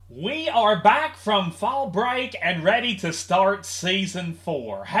We are back from fall break and ready to start season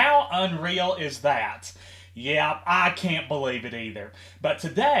 4. How unreal is that? Yeah, I can't believe it either. But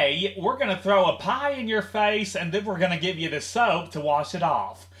today, we're going to throw a pie in your face and then we're going to give you the soap to wash it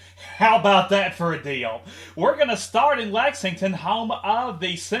off. How about that for a deal? We're going to start in Lexington, home of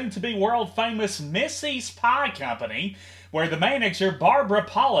the soon to be world famous Missy's Pie Company, where the manager Barbara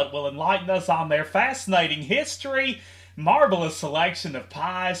Pollitt will enlighten us on their fascinating history, marvelous selection of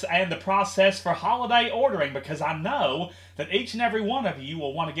pies, and the process for holiday ordering, because I know that each and every one of you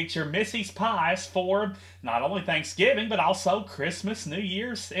will want to get your Missy's pies for not only Thanksgiving, but also Christmas, New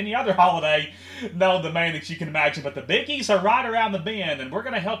Year's, any other holiday known to man that you can imagine. But the biggies are right around the bend, and we're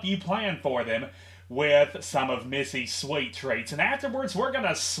going to help you plan for them with some of Missy's sweet treats. And afterwards, we're going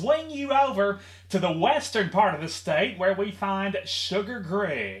to swing you over to the western part of the state where we find Sugar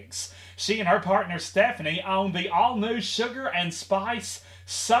Griggs. She and her partner Stephanie own the all-new Sugar and Spice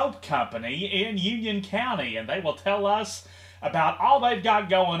Soap Company in Union County, and they will tell us about all they've got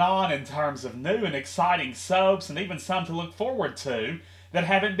going on in terms of new and exciting soaps, and even some to look forward to that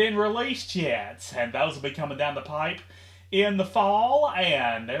haven't been released yet. And those will be coming down the pipe in the fall,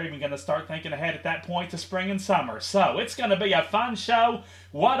 and they're even going to start thinking ahead at that point to spring and summer. So it's going to be a fun show.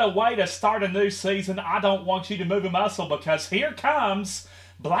 What a way to start a new season. I don't want you to move a muscle, because here comes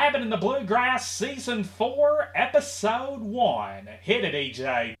Blabbing in the Bluegrass Season 4, Episode 1. Hit it,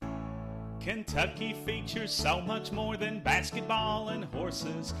 EJ. Kentucky features so much more than basketball and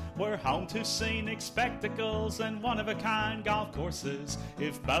horses. We're home to scenic spectacles and one-of-a-kind golf courses.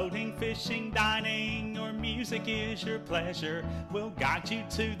 If boating, fishing, dining, or music is your pleasure, we'll guide you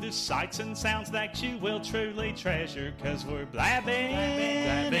to the sights and sounds that you will truly treasure. 'Cause we're blabbing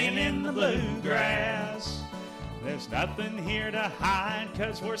in the bluegrass. There's nothing here to hide,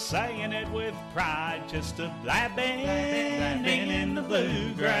 'cause we're saying it with pride. Just a blabbing in the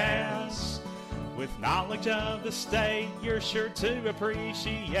bluegrass. With knowledge of the state you're sure to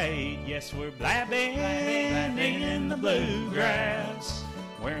appreciate. Yes, we're blabbing in the bluegrass,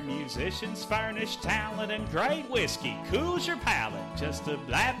 where musicians furnish talent and great whiskey cools your palate. Just a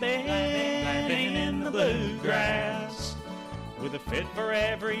blabbing in the bluegrass. With a fit for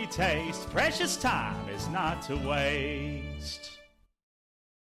every taste, precious time is not to waste.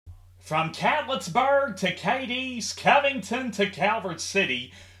 From Catlettsburg to Cadiz, Covington to Calvert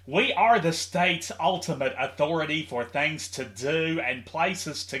City, we are the state's ultimate authority for things to do and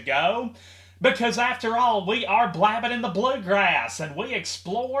places to go. Because after all, we are blabbing in the bluegrass, and we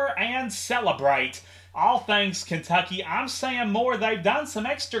explore and celebrate all things Kentucky. I'm saying more, they've done some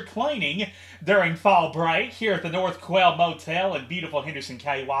extra cleaning during fall break here at the North Quail Motel in beautiful Henderson,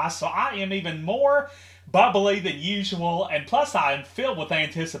 KY, so I am even more bubbly than usual, and plus I am filled with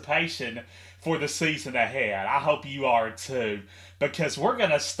anticipation for the season ahead. I hope you are too, because we're going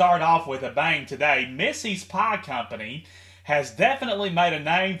to start off with a bang today. Missy's Pie Company has definitely made a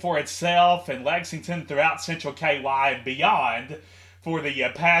name for itself in Lexington, throughout central KY, and beyond for the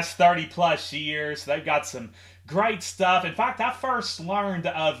past 30 plus years. They've got some great stuff. In fact, I first learned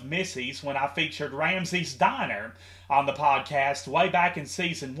of Missy's when I featured Ramsey's Diner on the podcast way back in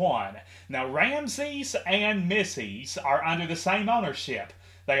season 1. Now, Ramsey's and Missy's are under the same ownership.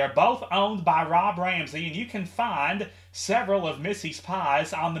 They are both owned by Rob Ramsey, and you can find several of Missy's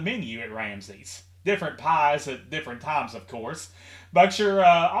pies on the menu at Ramsey's. Different pies at different times, of course, but you're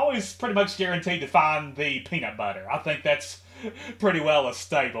always pretty much guaranteed to find the peanut butter. I think that's pretty well a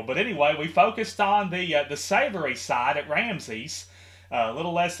staple. But anyway, we focused on the savory side at Ramsey's a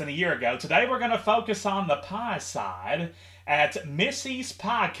little less than a year ago. Today we're going to focus on the pie side at Missy's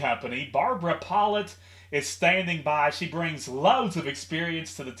Pie Company. Barbara Pollitt is standing by. She brings loads of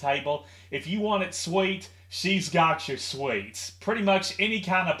experience to the table. If you want it sweet, she's got your sweets. Pretty much any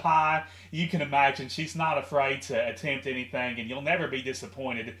kind of pie you can imagine. She's not afraid to attempt anything, and you'll never be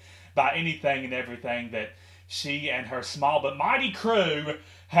disappointed by anything and everything that she and her small but mighty crew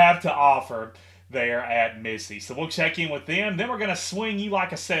have to offer there at Missy. So we'll check in with them. Then we're going to swing you,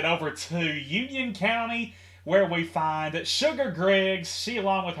 like I said, over to Union County, where we find Sugar Griggs. She,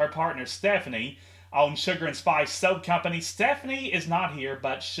 along with her partner Stephanie, own Sugar and Spice Soap Company. Stephanie is not here,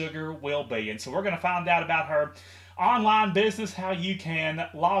 but Sugar will be. And so we're going to find out about her online business, how you can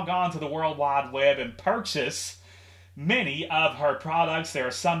log on to the World Wide Web and purchase many of her products. There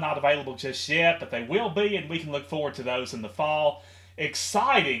are some not available just yet, but they will be, and we can look forward to those in the fall.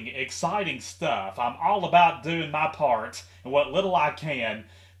 Exciting, exciting stuff. I'm all about doing my part and what little I can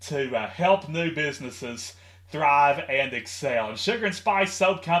to help new businesses thrive and excel. And Sugar and Spice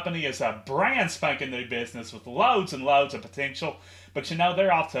Soap Company is a brand spanking new business with loads and loads of potential. but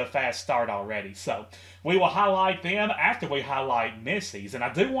they're off to a fast start already. So we will highlight them after we highlight Missy's. And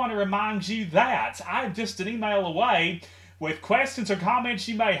I do want to remind you that I'm just an email away with questions or comments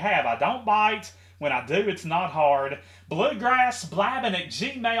you may have. I don't bite. When I do, it's not hard.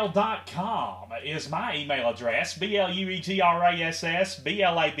 Bluegrassblabbin@gmail.com is my email address.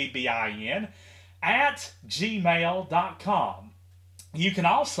 BLUEGRASSBLABBIN @gmail.com. You can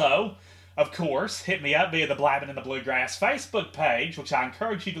also, of course, hit me up via the Blabbin' in the Bluegrass Facebook page, which I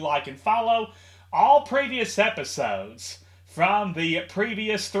encourage you to like and follow. All previous episodes from the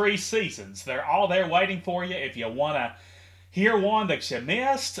previous 3 seasons, they're all there waiting for you if you want to hear one that you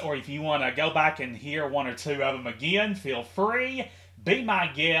missed, or if you want to go back and hear 1 or 2 of them again, feel free. Be my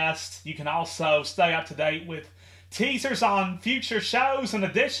guest. You can also stay up to date with teasers on future shows and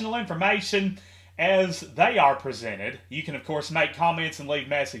additional information as they are presented. You can, of course, make comments and leave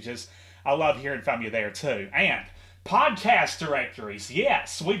messages. I love hearing from you there, too. And podcast directories.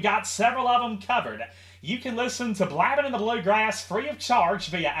 Yes, we've got several of them covered. You can listen to Blabbin' in the Bluegrass free of charge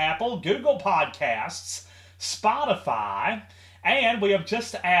via Apple, Google Podcasts, Spotify, and we have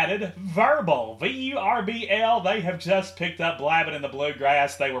just added Vurbl, VURBL. They have just picked up Blabbin' in the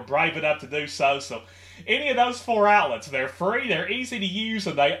Bluegrass. They were brave enough to do so. So any of those 4 outlets, they're free, they're easy to use,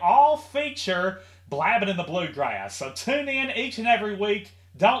 and they all feature Blabbin' in the Bluegrass. So tune in each and every week.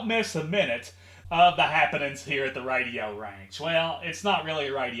 Don't miss a minute of the happenings here at the Radio Ranch. Well, it's not really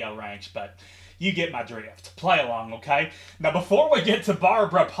a radio ranch, but you get my drift. Play along, okay? Now, before we get to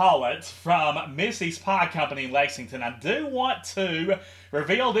Barbara Pollitt from Missy's Pie Company in Lexington, I do want to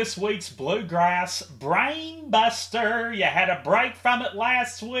reveal this week's Bluegrass Brain Buster. You had a break from it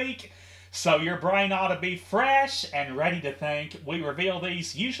last week, so your brain ought to be fresh and ready to think. We reveal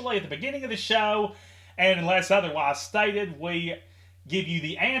these usually at the beginning of the show, and unless otherwise stated, we give you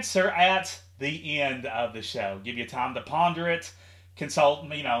the answer at the end of the show. Give you time to ponder it, consult,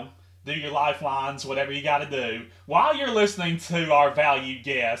 do your lifelines, whatever you got to do. While you're listening to our valued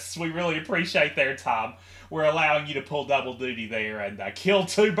guests, we really appreciate their time. We're allowing you to pull double duty there and kill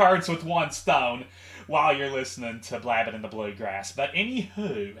 2 birds with 1 stone while you're listening to Blabbin' in the Bluegrass. But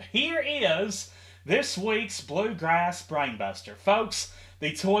anywho, here is this week's Bluegrass Brainbuster. Folks,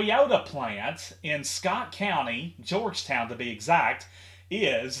 the Toyota plant in Scott County, Georgetown to be exact,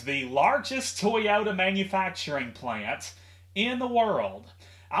 is the largest Toyota manufacturing plant in the world.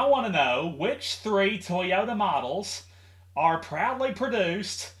 I want to know which 3 Toyota models are proudly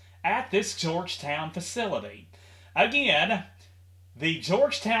produced at this Georgetown facility. Again, the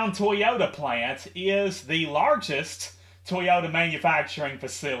Georgetown Toyota plant is the largest Toyota manufacturing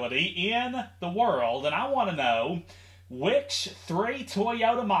facility in the world, and I want to know which 3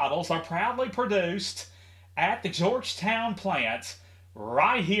 Toyota models are proudly produced at the Georgetown plant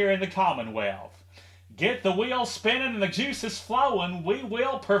right here in the Commonwealth. Get the wheels spinning and the juices flowing. We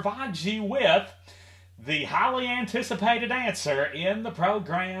will provide you with the highly anticipated answer in the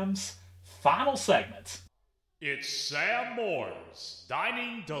program's final segment. It's Sam Moore's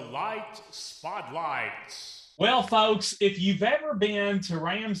Dining Delight Spotlight. Well, folks, if you've ever been to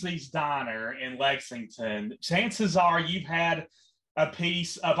Ramsey's Diner in Lexington, chances are you've had a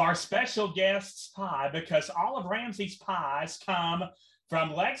piece of our special guest's pie, because all of Ramsey's pies come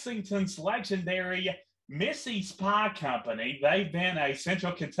from Lexington's legendary Missy's Pie Company. They've been a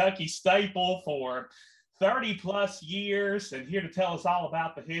Central Kentucky staple for 30 plus years, and here to tell us all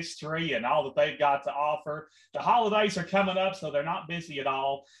about the history and all that they've got to offer. The holidays are coming up, so they're not busy at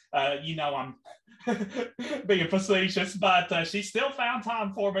all. I'm being facetious, but she still found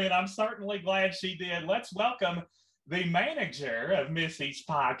time for me, and I'm certainly glad she did. Let's welcome the manager of Missy's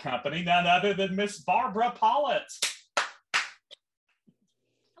Pie Company, none other than Miss Barbara Pollitt.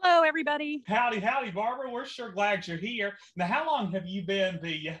 Hello, everybody. Howdy, Barbara. We're sure glad you're here. Now, how long have you been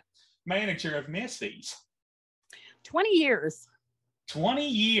the manager of Missy's? 20 years. 20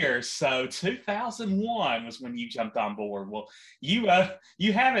 years. So 2001 was when you jumped on board. Well, you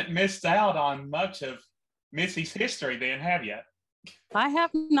haven't missed out on much of Missy's history then, have you? I have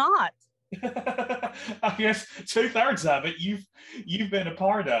not. I guess 2/3 of it you've been a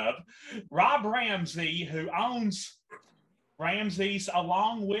part of. Rob Ramsey, who owns Ramsey's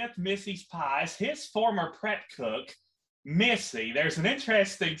along with Missy's Pies, his former prep cook, Missy. There's an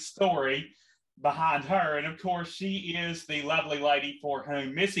interesting story behind her, and of course she is the lovely lady for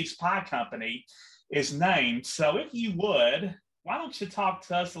whom Missy's Pie Company is named. So if you would, why don't you talk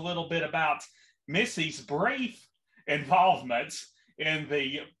to us a little bit about Missy's brief involvement in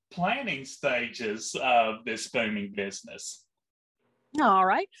the planning stages of this booming business? All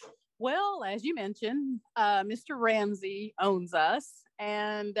right. Well, as you mentioned, Mr. Ramsey owns us.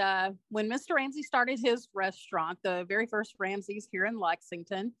 And when Mr. Ramsey started his restaurant, the very first Ramsey's here in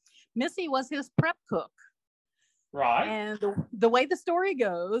Lexington, Missy was his prep cook. Right. And the way the story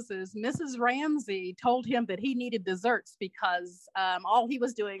goes is Mrs. Ramsey told him that he needed desserts because all he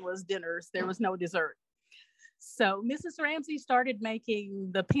was doing was dinners. There was no dessert. So Mrs. Ramsey started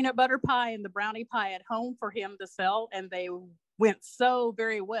making the peanut butter pie and the brownie pie at home for him to sell. And they went so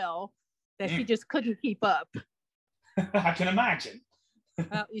very well that she just couldn't keep up. I can imagine.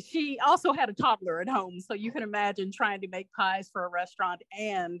 She also had a toddler at home. So you can imagine trying to make pies for a restaurant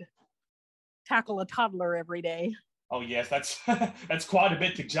and tackle a toddler every day. Oh yes, that's quite a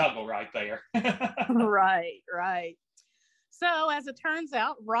bit to juggle right there. Right. So as it turns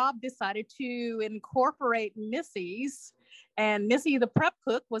out, Rob decided to incorporate Missy's, and Missy, the prep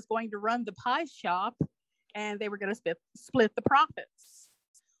cook, was going to run the pie shop, and they were going to split the profits.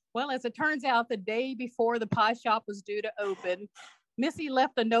 Well, as it turns out, the day before the pie shop was due to open, Missy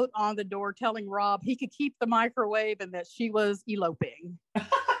left a note on the door telling Rob he could keep the microwave and that she was eloping.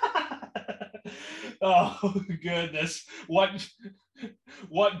 Oh goodness! What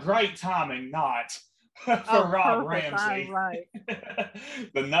great timing, not for Rob perfect. Ramsey. Right.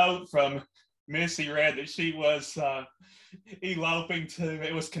 The note from Missy read that she was eloping to,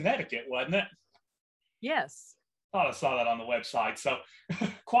 it was Connecticut, wasn't it? Yes. Thought I saw that on the website. So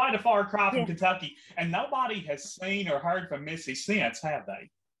quite a far cry from Kentucky, and nobody has seen or heard from Missy since, have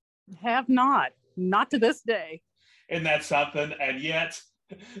they? Have not to this day. Isn't that something? And yet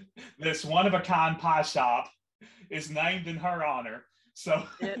this one-of-a-kind pie shop is named in her honor. So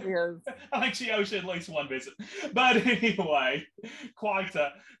it is. I think she owes you at least one visit. But anyway, quite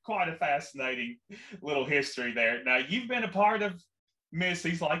a fascinating little history there. Now, you've been a part of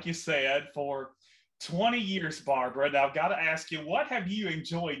Missy's, like you said, for 20 years, Barbara. Now, I've got to ask you, what have you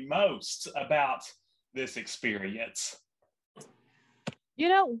enjoyed most about this experience? You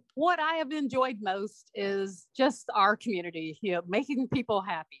know, what I have enjoyed most is just our community, making people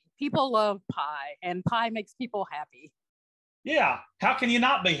happy. People love pie, and pie makes people happy. Yeah. How can you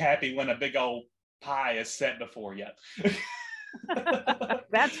not be happy when a big old pie is set before you?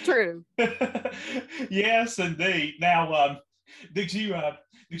 That's true. Yes, indeed. Now, did you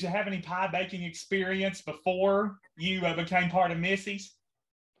have any pie baking experience before you became part of Missy's?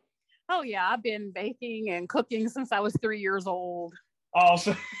 Oh yeah, I've been baking and cooking since I was 3 years old. Oh,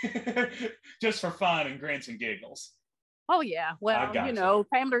 so just for fun and grins and giggles. Oh yeah, well,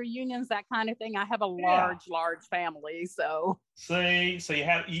 family reunions, that kind of thing. I have a large family, so. See, so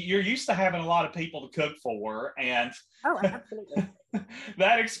you're used to having a lot of people to cook for, and absolutely,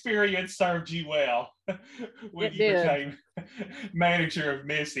 that experience served you well when you became manager of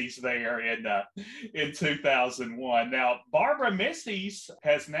Missy's there in 2001. Now, Barbara, Missy's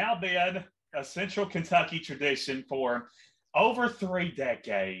has now been a Central Kentucky tradition for over 3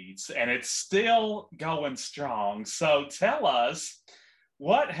 decades, and it's still going strong. So tell us,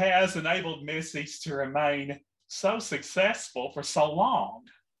 what has enabled Missy's to remain so successful for so long?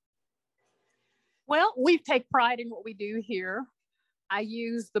 Well, we take pride in what we do here. I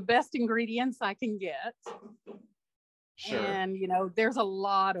use the best ingredients I can get. Sure. And, there's a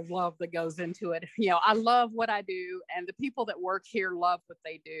lot of love that goes into it. I love what I do, and the people that work here love what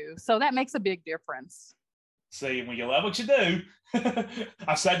they do. So that makes a big difference. See, when you love what you do,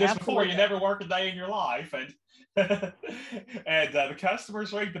 I've said this before, you never work a day in your life, and the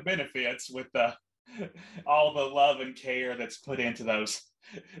customers reap the benefits with all the love and care that's put into those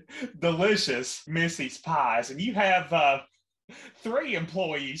delicious Missy's pies. And you have 3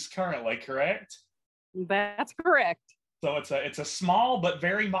 employees currently, correct? That's correct. So it's a small but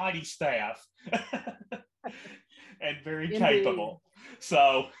very mighty staff. And very capable.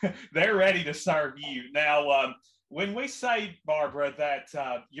 So they're ready to serve you. Now, when we say, Barbara, that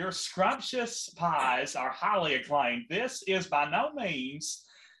your scrumptious pies are highly acclaimed, this is by no means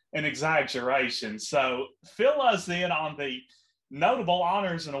an exaggeration. So fill us in on the notable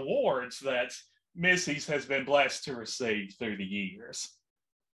honors and awards that Missy's has been blessed to receive through the years.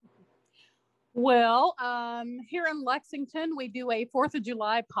 Well, here in Lexington, we do a 4th of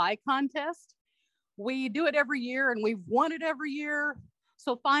July pie contest. We do it every year, and we've won it every year.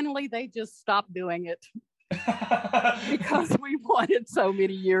 So finally, they just stopped doing it because we won it so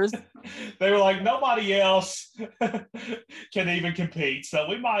many years. They were like, nobody else can even compete, so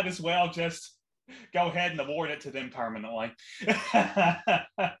we might as well just go ahead and award it to them permanently.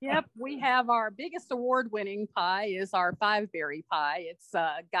 Yep, we have our biggest award-winning pie is our 5-berry pie. It's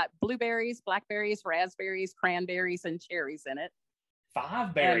got blueberries, blackberries, raspberries, cranberries, and cherries in it.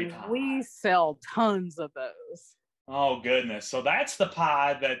 5-berry pie. We sell tons of those. Oh, goodness. So that's the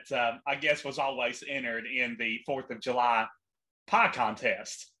pie that I guess was always entered in the 4th of July pie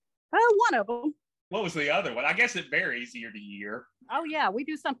contest. One of them. What was the other one? I guess it varies year to year. Oh, yeah. We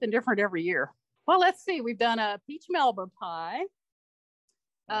do something different every year. Well, let's see. We've done a peach Melba pie.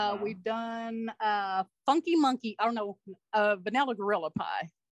 We've done funky monkey. I don't know, vanilla gorilla pie.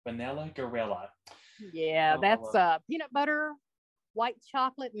 Vanilla gorilla. Yeah, that's peanut butter, white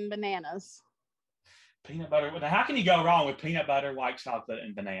chocolate, and bananas. Peanut butter. Now, how can you go wrong with peanut butter, white chocolate,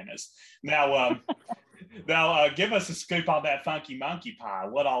 and bananas? Now, give us a scoop on that funky monkey pie.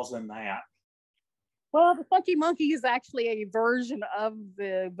 What all's in that? Well, the funky monkey is actually a version of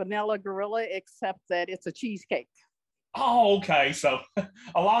the vanilla gorilla, except that it's a cheesecake. Oh, okay. So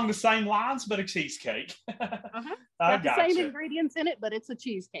along the same lines, but a cheesecake. Uh-huh. I got the same ingredients in it, but it's a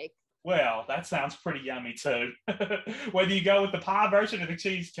cheesecake. Well, that sounds pretty yummy too. Whether you go with the pie version or the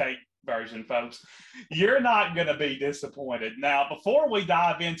cheesecake version, folks, you're not going to be disappointed. Now, before we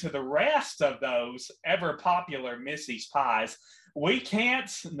dive into the rest of those ever popular Missy's pies, we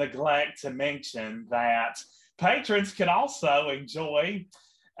can't neglect to mention that patrons can also enjoy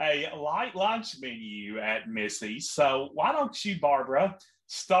a light lunch menu at Missy's. So why don't you, Barbara,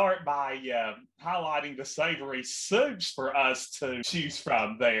 start by highlighting the savory soups for us to choose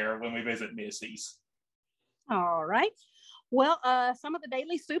from there when we visit Missy's. All right. Well, some of the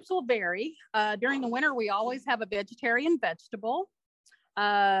daily soups will vary. During the winter, we always have a vegetarian vegetable.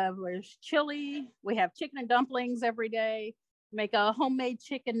 There's chili. We have chicken and dumplings every day. Make a homemade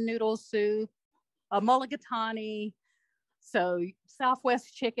chicken noodle soup, a mulligatawny, so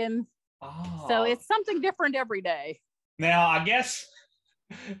Southwest chicken. Oh. So it's something different every day. Now, I guess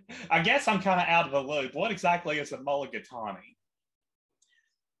I'm kind of out of the loop. What exactly is a mulligatawny?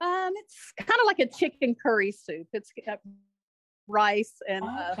 It's kind of like a chicken curry soup. It's got rice and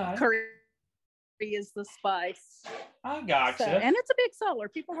curry is the spice. I gotcha. And it's a big seller.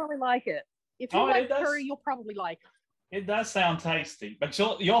 People really like it. If you like curry, you'll probably like it. It does sound tasty, but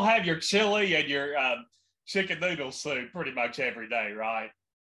you'll have your chili and your chicken noodle soup pretty much every day, right?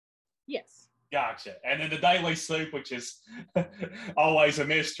 Yes. Gotcha. And then the daily soup, which is always a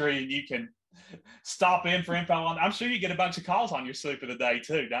mystery, and you can stop in for info on. I'm sure you get a bunch of calls on your soup of the day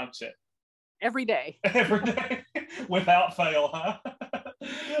too, don't you? Every day. Every day, without fail, huh?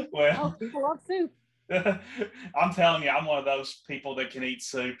 Well, people love soup. I'm telling you, I'm one of those people that can eat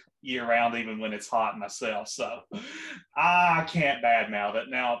soup year round, even when it's hot myself. So I can't badmouth it.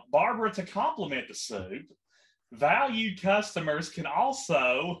 Now, Barbara, to complement the soup, valued customers can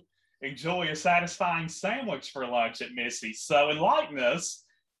also enjoy a satisfying sandwich for lunch at Missy's. So enlighten us,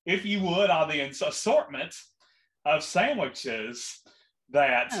 if you would, on the assortment of sandwiches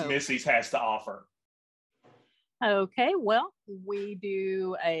that Missy's has to offer. Okay, well, we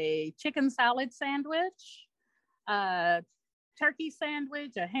do a chicken salad sandwich, a turkey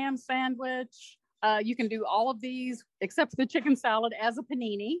sandwich, a ham sandwich. You can do all of these except the chicken salad as a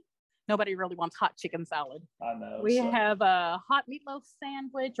panini. Nobody really wants hot chicken salad. I know. We have a hot meatloaf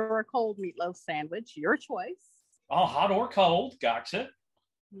sandwich or a cold meatloaf sandwich, your choice. Oh, hot or cold. Gotcha.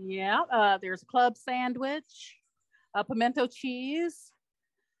 Yeah, there's a club sandwich, a pimento cheese.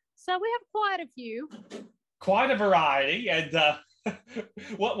 So we have quite a few. Quite a variety. And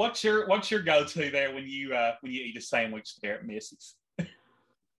what's your go-to there when you eat a sandwich there at Missy's?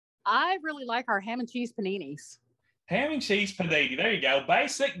 I really like our ham and cheese paninis. Ham and cheese panini. There you go.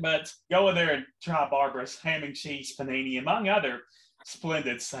 Basic, but go in there and try Barbara's ham and cheese panini, among other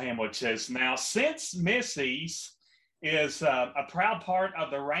splendid sandwiches. Now, since Missy's is a proud part of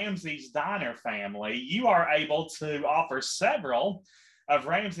the Ramsey's Diner family, you are able to offer several of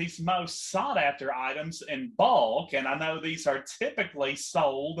Ramsey's most sought-after items in bulk, and I know these are typically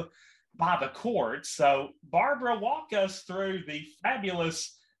sold by the quart. So, Barbara, walk us through the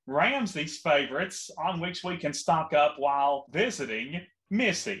fabulous Ramsey's favorites on which we can stock up while visiting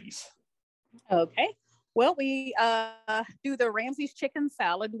Missy's. Okay. Well, we do the Ramsey's chicken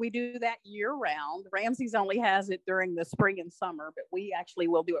salad. We do that year round. Ramsey's only has it during the spring and summer, but we actually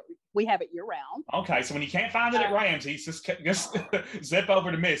will do it. We have it year round. Okay. So when you can't find it at Ramsey's, just zip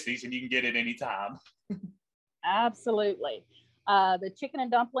over to Missy's and you can get it anytime. Absolutely. The chicken and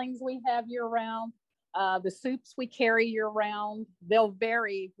dumplings we have year round. The soups we carry year round. They'll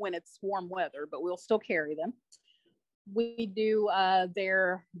vary when it's warm weather, but we'll still carry them. We do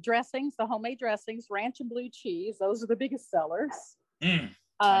their dressings, the homemade dressings, ranch and blue cheese. Those are the biggest sellers.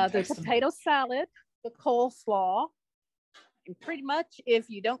 The potato salad, the coleslaw. And pretty much if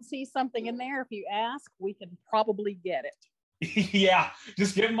you don't see something in there, if you ask, we can probably get it. Yeah,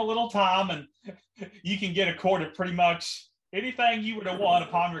 just give them a little time and you can get a quart of pretty much anything you would have won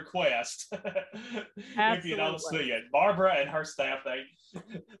upon request if you don't Absolutely. see it. Barbara and her staff,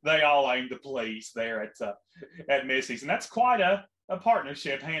 they all aim to please there at Missy's, and that's quite a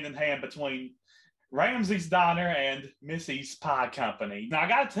partnership hand in hand between Ramsey's Diner and Missy's Pie Company. Now, I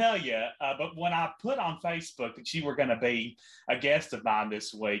got to tell you, but when I put on Facebook that you were going to be a guest of mine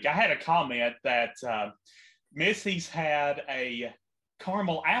this week, I had a comment that Missy's had a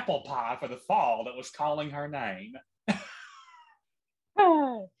caramel apple pie for the fall that was calling her name.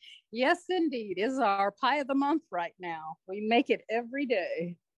 Yes, indeed. Is our pie of the month right now. We make it every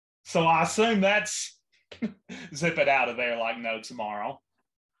day. So I assume that's zip it out of there like no tomorrow.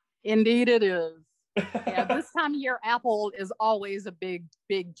 Indeed, it is. Yeah, this time of year, apple is always a big,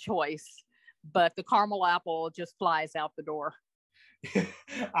 big choice, but the caramel apple just flies out the door.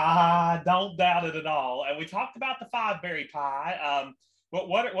 I don't doubt it at all. And we talked about the 5-berry pie.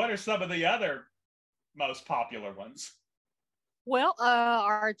 What are some of the other most popular ones? Well,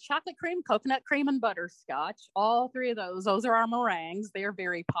 our chocolate cream, coconut cream, and butterscotch, all three of those are our meringues. They're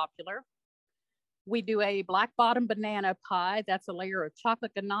very popular. We do a black bottom banana pie. That's a layer of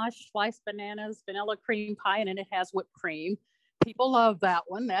chocolate ganache, sliced bananas, vanilla cream pie, and then it has whipped cream. People love that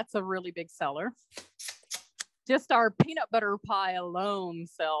one. That's a really big seller. Just our peanut butter pie alone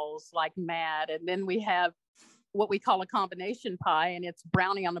sells like mad. And then we have what we call a combination pie, and it's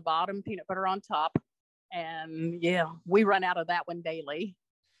brownie on the bottom, peanut butter on top. And yeah, we run out of that one daily.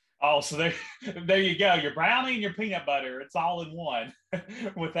 Oh, so there you go. Your brownie and your peanut butter, it's all in one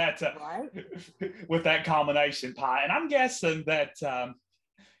with that Right. with that combination pie. And I'm guessing that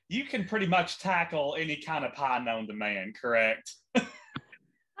you can pretty much tackle any kind of pie known to man, correct?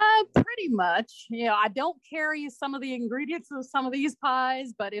 Pretty much. You know, I don't carry some of the ingredients of some of these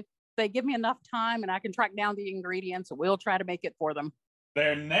pies, but if they give me enough time and I can track down the ingredients, we'll try to make it for them.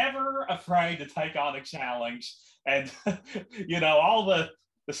 They're never afraid to take on a challenge, and all the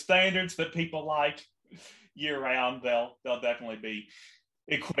standards that people like year round, they'll definitely be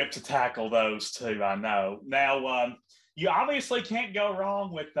equipped to tackle those too. I know. Now, you obviously can't go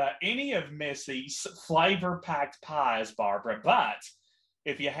wrong with any of Missy's flavor-packed pies, Barbara. But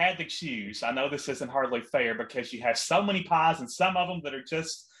if you had to choose, I know this isn't hardly fair because you have so many pies and some of them that are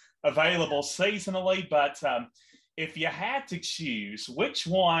just available seasonally, but if you had to choose, which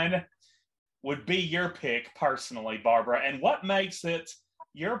one would be your pick personally, Barbara, and what makes it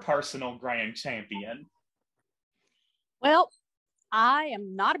your personal grand champion? Well, I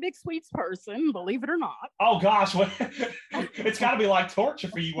am not a big sweets person, believe it or not. Oh gosh, it's got to be like torture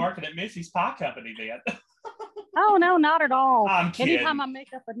for you working at Missy's Pie Company then. Oh, no, not at all. I'm kidding. Anytime I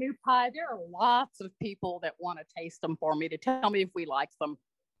make up a new pie, there are lots of people that want to taste them for me to tell me if we like them.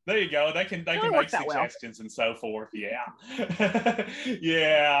 There you go. They can make suggestions and so forth. Yeah.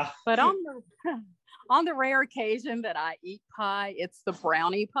 Yeah. But on the rare occasion that I eat pie, it's the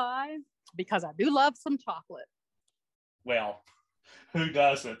brownie pie because I do love some chocolate. Well, who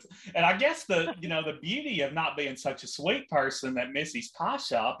doesn't? And I guess the beauty of not being such a sweet person at Missy's Pie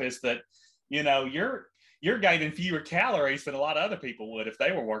Shop is that, you're gaining fewer calories than a lot of other people would if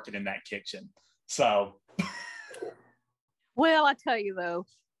they were working in that kitchen. So. Well, I tell you though,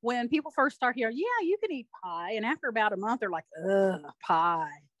 when people first start hearing, yeah, you can eat pie. And after about a month, they're like, ugh,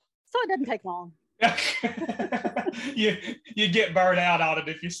 pie. So it doesn't take long. you get burned out on it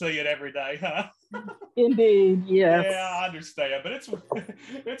if you see it every day, huh? Indeed, yes. Yeah, I understand, but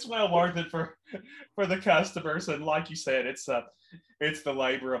it's well worth it for the customers, and like you said, it's the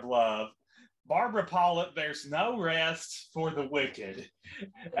labor of love. Barbara Pollitt, there's no rest for the wicked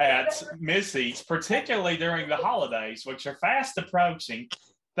at Missy's, particularly during the holidays, which are fast approaching.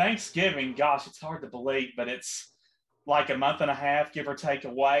 Thanksgiving, gosh, it's hard to believe, but it's like a month and a half, give or take,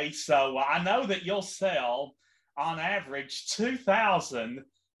 away. So I know that you'll sell, on average, 2,000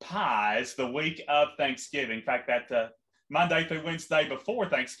 pies the week of Thanksgiving. In fact, that Monday through Wednesday before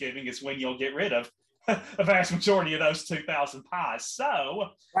Thanksgiving is when you'll get rid of a vast majority of those 2,000 pies.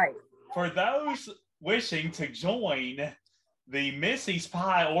 So, right. For those wishing to join the Missy's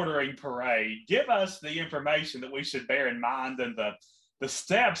Pie ordering parade, give us the information that we should bear in mind and the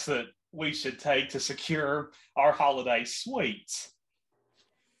steps that we should take to secure our holiday sweets.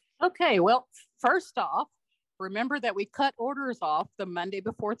 Okay, well, first off, remember that we cut orders off the Monday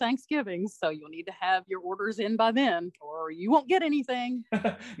before Thanksgiving, so you'll need to have your orders in by then, or you won't get anything.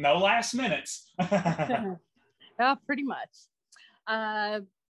 No last minutes. Pretty much.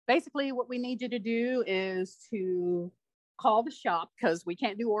 Basically, what we need you to do is to call the shop because we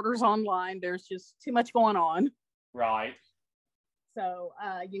can't do orders online. There's just too much going on. Right. So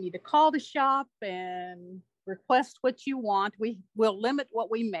you need to call the shop and request what you want. We will limit what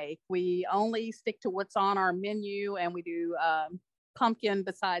we make. We only stick to what's on our menu, and we do pumpkin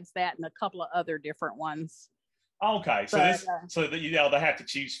besides that and a couple of other different ones. Okay, so so that they have to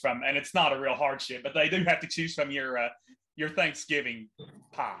choose from, and it's not a real hardship, but they do have to choose from your Thanksgiving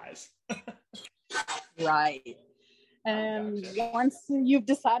pies. Right. And once you've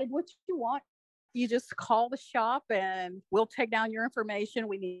decided what you want, you just call the shop and we'll take down your information.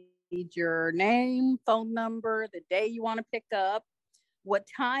 We need your name, phone number, the day you want to pick up, what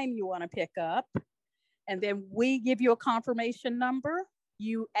time you want to pick up, and then we give you a confirmation number.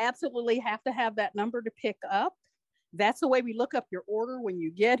 You absolutely have to have that number to pick up. That's the way we look up your order when you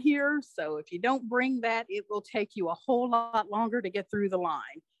get here. So if you don't bring that, it will take you a whole lot longer to get through the line.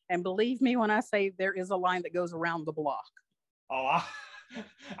 And believe me when I say there is a line that goes around the block. Oh,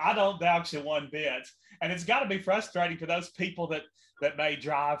 I don't doubt you one bit. And it's got to be frustrating for those people that may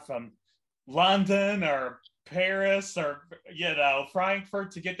drive from London or Paris or,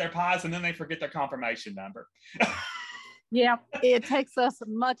 Frankfurt to get their pies, and then they forget their confirmation number. Yeah, it takes us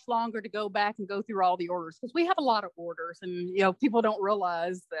much longer to go back and go through all the orders because we have a lot of orders, and people don't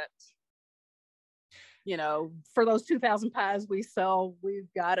realize that for those 2,000 pies we sell,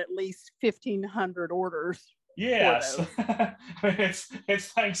 we've got at least 1,500 orders. Yes. It's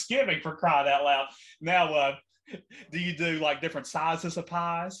Thanksgiving, for crying out loud. Now, do you do like different sizes of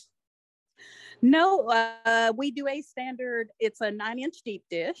pies? No, we do a standard. It's a 9-inch deep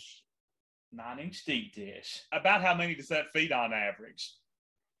dish. 9-inch deep dish. About how many does that feed on average?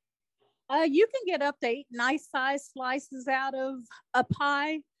 You can get up to 8 nice size slices out of a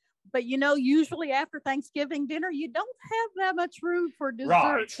pie, but usually after Thanksgiving dinner, you don't have that much room for dessert.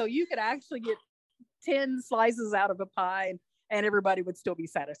 Right. So you could actually get 10 slices out of a pie and everybody would still be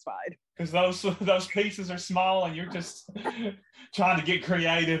satisfied. Because those pieces are small and you're just trying to get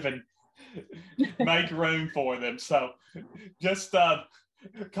creative and make room for them. So just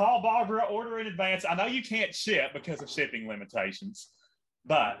call Barbara, order in advance. I know you can't ship because of shipping limitations,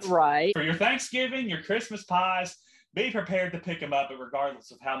 but right. For your Thanksgiving, your Christmas pies, be prepared to pick them up, but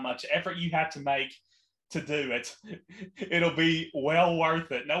regardless of how much effort you have to make to do it, it'll be well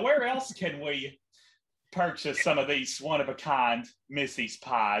worth it. Now, where else can we purchase some of these one-of-a-kind Missy's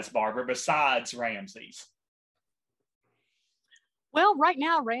pies, Barbara, besides Ramsey's? Well, right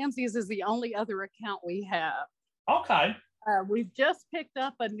now, Ramsey's is the only other account we have. Okay. We've just picked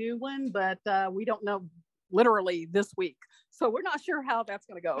up a new one, but we don't know literally this week. So we're not sure how that's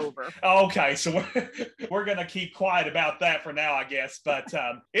going to go over. Okay, so we're going to keep quiet about that for now, I guess. But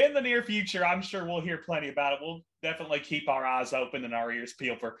in the near future, I'm sure we'll hear plenty about it. We'll definitely keep our eyes open and our ears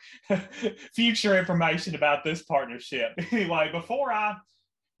peeled for future information about this partnership. Anyway, before I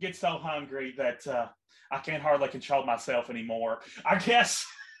get so hungry that I can't hardly control myself anymore, I guess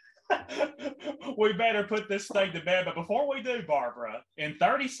we better put this thing to bed. But before we do, Barbara, in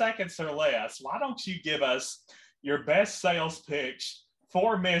 30 seconds or less, why don't you give us your best sales pitch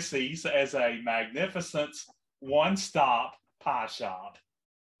for Missy's as a magnificent one-stop pie shop?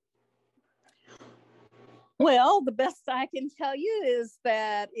 Well, the best I can tell you is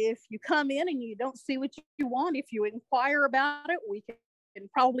that if you come in and you don't see what you want, if you inquire about it, we can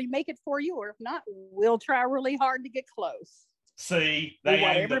probably make it for you. Or if not, we'll try really hard to get close. See, they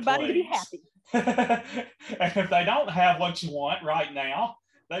want everybody to be happy. And if they don't have what you want right now,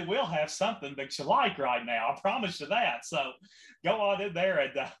 they will have something that you like right now. I promise you that. So go on in there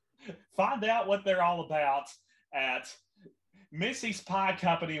and find out what they're all about at Missy's Pie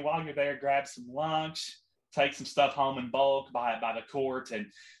Company. While you're there, grab some lunch, take some stuff home in bulk, buy it by the quart, and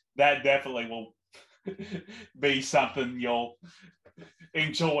that definitely will be something you'll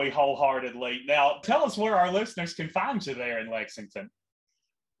enjoy wholeheartedly. Now, tell us where our listeners can find you there in Lexington.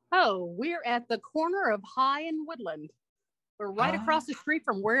 Oh, we're at the corner of High and Woodland. We're right across the street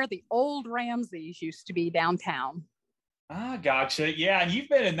from where the old Ramsey's used to be downtown. Gotcha. Yeah, and you've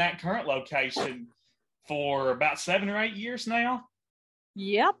been in that current location for about 7 or 8 years now?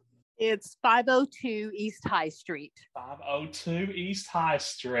 Yep. It's 502 East High Street. 502 East High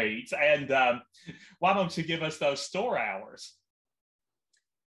Street. And why don't you give us those store hours?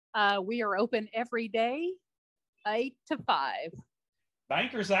 We are open every day, 8 to 5.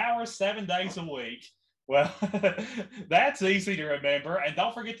 Banker's hours, 7 days a week. Well, that's easy to remember. And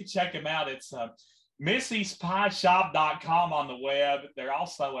don't forget to check them out. It's Missy'sPieShop.com on the web. They're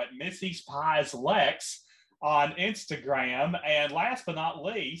also at Missy's Pies Lex on Instagram. And last but not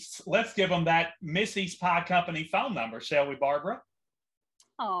least, let's give them that Missy's Pie Company phone number, shall we, Barbara?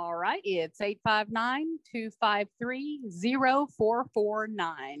 All right. It's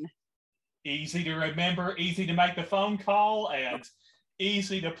 859-253-0449. Easy to remember, easy to make the phone call, and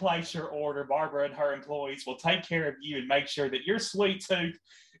easy to place your order. Barbara and her employees will take care of you and make sure that your sweet tooth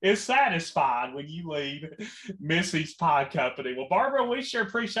is satisfied when you leave Missy's Pie Company. Well, Barbara, we sure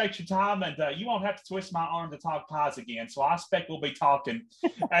appreciate your time, and you won't have to twist my arm to talk pies again. So I expect we'll be talking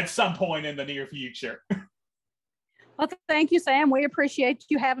at some point in the near future. Well, thank you, Sam. We appreciate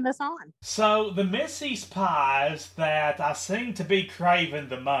you having us on. So the Missy's pies that I seem to be craving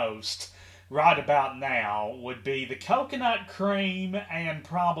the most right about now would be the coconut cream and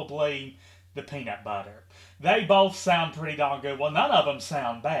probably the peanut butter. They both sound pretty darn good. Well, none of them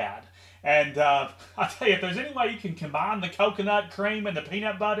sound bad. And I tell you, if there's any way you can combine the coconut cream and the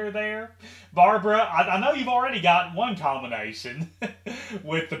peanut butter there, Barbara, I know you've already got one combination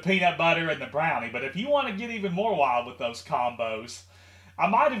with the peanut butter and the brownie, but if you want to get even more wild with those combos, I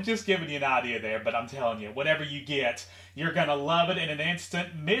might have just given you an idea there, but I'm telling you, whatever you get, you're going to love it in an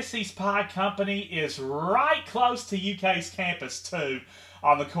instant. Missy's Pie Company is right close to UK's campus, too,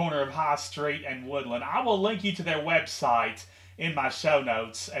 on the corner of High Street and Woodland. I will link you to their website in my show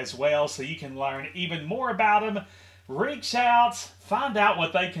notes as well, so you can learn even more about them. Reach out, find out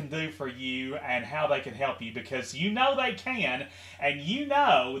what they can do for you and how they can help you, because you know they can, and you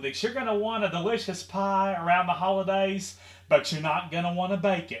know that you're going to want a delicious pie around the holidays, but you're not going to want to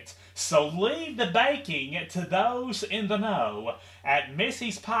bake it. So leave the baking to those in the know at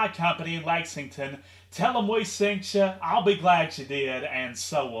Missy's Pie Company in Lexington. Tell them we sent you. I'll be glad you did, and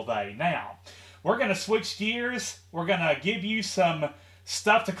so will they. Now, we're going to switch gears. We're going to give you some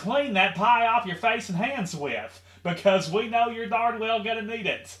stuff to clean that pie off your face and hands with, because we know you're darn well going to need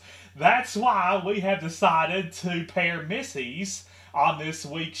it. That's why we have decided to pair Missy's on this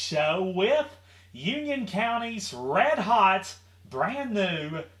week's show with Union County's red hot, brand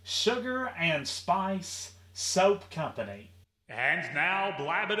new Sugar and Spice Soap Company. And now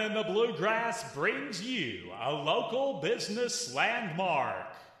Blabbin' in the Bluegrass brings you a local business landmark.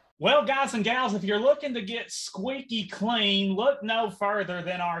 Well, guys and gals, if you're looking to get squeaky clean, look no further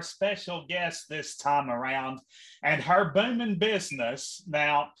than our special guest this time around and her booming business.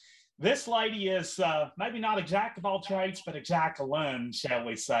 Now, this lady is maybe not a jack of all trades, but a jack alone, shall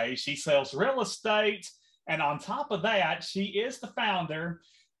we say. She sells real estate, and on top of that, she is the founder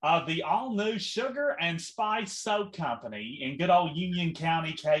of the all-new Sugar and Spice Soap Company in good old Union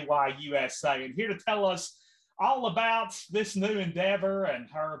County, KY, USA. And here to tell us all about this new endeavor and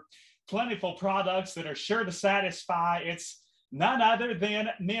her plentiful products that are sure to satisfy, it's none other than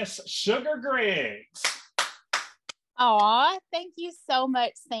Miss Sugar Griggs. Aw, thank you so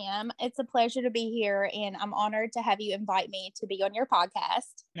much, Sam. It's a pleasure to be here, and I'm honored to have you invite me to be on your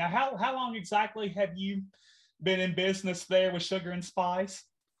podcast. Now, how long exactly have you been in business there with Sugar and Spice?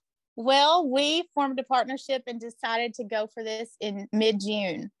 Well, we formed a partnership and decided to go for this in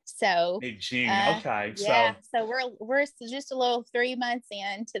mid-June. So mid-June, okay. Yeah, so we're just a little 3 months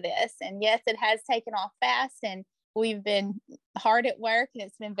into this, and yes, it has taken off fast, and we've been hard at work, and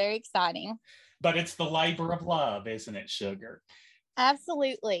it's been very exciting. But it's the labor of love, isn't it, Sugar?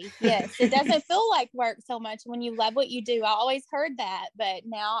 Absolutely. Yes. It doesn't feel like work so much when you love what you do. I always heard that, but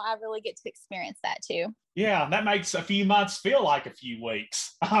now I really get to experience that too. Yeah, that makes a few months feel like a few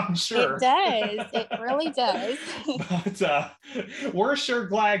weeks, I'm sure. It does. It really does. But we're sure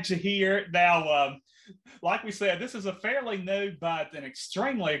glad you're here. Now, like we said, this is a fairly new but an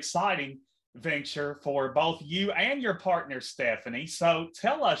extremely exciting venture for both you and your partner, Stephanie. So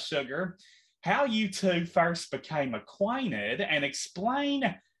tell us, Sugar, how you two first became acquainted and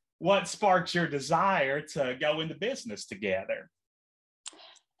explain what sparked your desire to go into business together.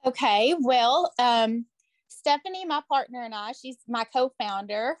 Okay, well, Stephanie, my partner, and I, she's my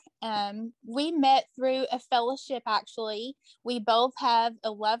co-founder. We met through a fellowship, actually. We both have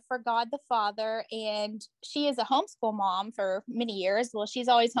a love for God the Father, and she is a homeschool mom for many years. Well, she's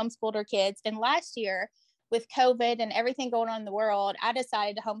always homeschooled her kids. And last year, with COVID and everything going on in the world, I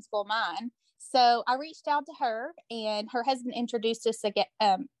decided to homeschool mine. So I reached out to her, and her husband introduced us again,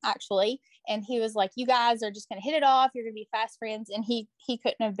 actually, and he was like, you guys are just going to hit it off. You're going to be fast friends. And he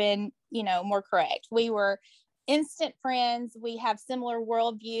couldn't have been, more correct. We were instant friends. We have similar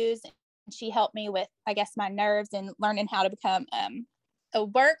worldviews. She helped me with, I guess, my nerves and learning how to become a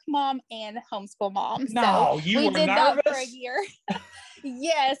work mom and homeschool mom. No, so you we were did nervous? that for a year.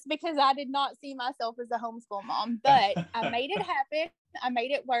 Yes, because I did not see myself as a homeschool mom, but I made it happen. I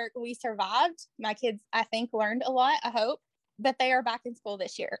made it work. We survived. My kids, I think, learned a lot, I hope, but they are back in school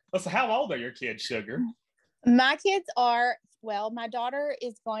this year. So how old are your kids, Sugar? My kids are, my daughter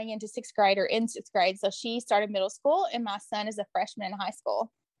is going into sixth grade, so she started middle school, and my son is a freshman in high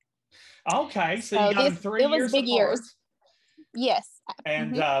school. Okay, so you got them 3 years was big apart. Years. Yes.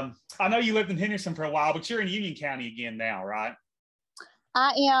 And I know you lived in Henderson for a while, but you're in Union County again now, right?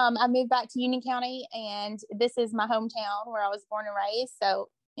 I am. I moved back to Union County, and this is my hometown where I was born and raised. So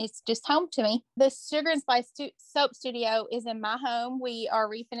it's just home to me. The Sugar and Spice Soap Studio is in my home. We are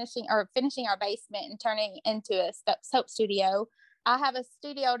finishing our basement and turning into a soap studio. I have a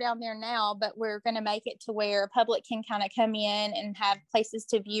studio down there now, but we're going to make it to where public can kind of come in and have places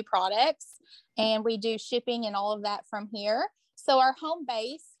to view products. And we do shipping and all of that from here. So our home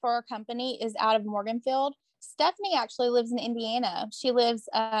base for our company is out of Morganfield. Stephanie actually lives in Indiana. She lives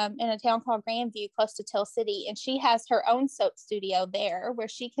in a town called Grandview, close to Tell City, and she has her own soap studio there where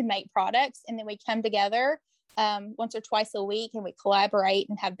she can make products. And then we come together once or twice a week and we collaborate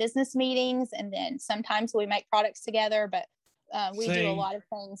and have business meetings. And then sometimes we make products together, but we do a lot of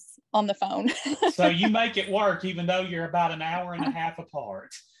things on the phone. So you make it work, even though you're about an hour and a half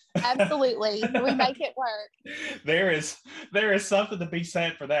apart. Absolutely. We make it work. There is something to be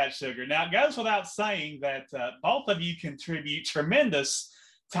said for that, Sugar. Now, it goes without saying that both of you contribute tremendous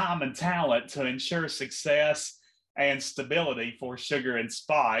time and talent to ensure success and stability for Sugar and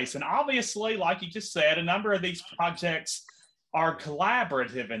Spice. And obviously, like you just said, a number of these projects are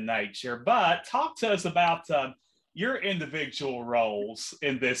collaborative in nature. But talk to us about your individual roles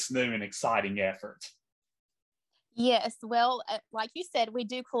in this new and exciting effort. Yes, well, like you said, we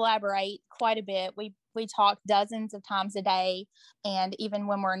do collaborate quite a bit. We talk dozens of times a day, and even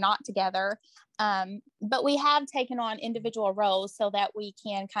when we're not together. But we have taken on individual roles so that we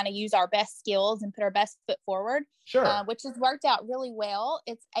can kind of use our best skills and put our best foot forward. Sure. Which has worked out really well.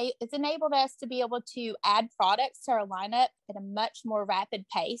 It's enabled us to be able to add products to our lineup at a much more rapid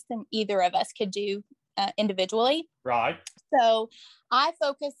pace than either of us could do individually. Right. So I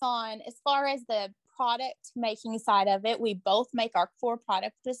focus on, as far as the product making side of it, we both make our core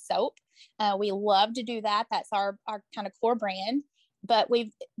product with soap. We love to do that. That's our kind of core brand, but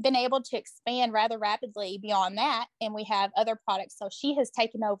we've been able to expand rather rapidly beyond that. And we have other products. So she has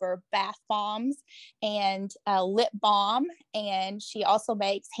taken over bath bombs and lip balm. And she also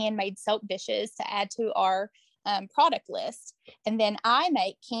makes handmade soap dishes to add to our product list. And then I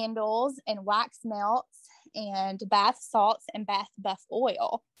make candles and wax melts and bath salts and bath buff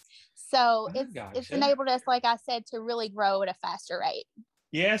oil. So it's enabled us, like I said, to really grow at a faster rate.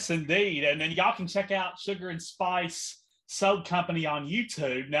 Yes, indeed. And then y'all can check out Sugar and Spice Soap Company on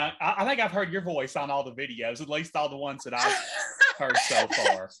YouTube. Now, I think I've heard your voice on all the videos, at least all the ones that I've heard so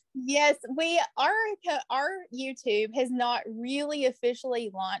far. Yes, our YouTube has not really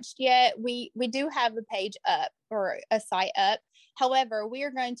officially launched yet. We do have a page up, or a site up. However, we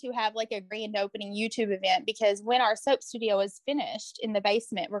are going to have like a grand opening YouTube event, because when our soap studio is finished in the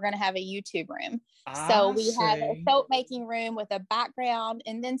basement, we're going to have a YouTube room. So we have a soap making room with a background,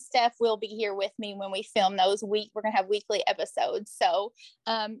 and then Steph will be here with me when we film those we're going to have weekly episodes. So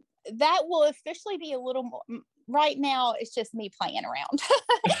that will officially be a little more. Right now, it's just me playing around.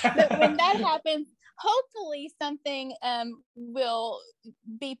 But when that happens, hopefully something will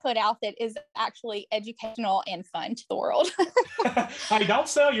be put out that is actually educational and fun to the world. Hey, don't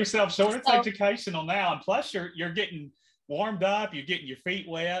sell yourself short. It's educational now. And plus, you're getting warmed up. You're getting your feet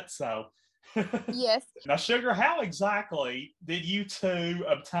wet. So yes. Now, Sugar, how exactly did you two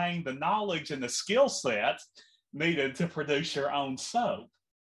obtain the knowledge and the skill set needed to produce your own soap?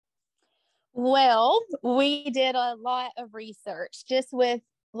 Well, we did a lot of research. Just with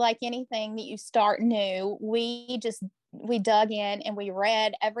like anything that you start new, we dug in and we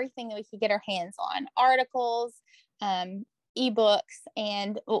read everything that we could get our hands on, articles, ebooks,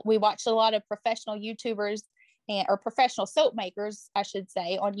 and we watched a lot of professional YouTubers or professional soap makers, I should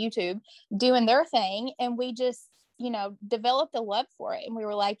say, on YouTube doing their thing. And we just, developed a love for it. And we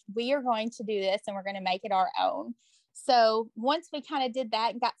were like, we are going to do this and we're going to make it our own. So once we kind of did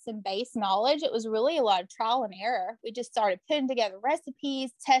that and got some base knowledge, it was really a lot of trial and error. We just started putting together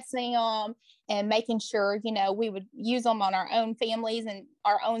recipes, testing them, and making sure, we would use them on our own families and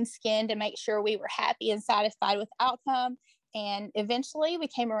our own skin to make sure we were happy and satisfied with the outcome. And eventually we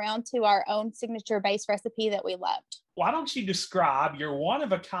came around to our own signature base recipe that we loved. Why don't you describe your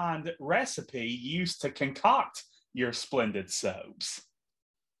one-of-a-kind recipe used to concoct your splendid soaps?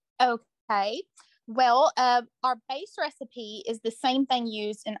 Okay. Well, our base recipe is the same thing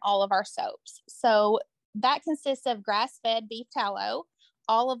used in all of our soaps. So that consists of grass-fed beef tallow,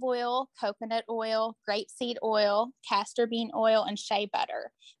 olive oil, coconut oil, grapeseed oil, castor bean oil, and shea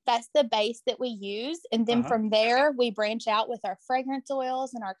butter. That's the base that we use. And then from there, we branch out with our fragrance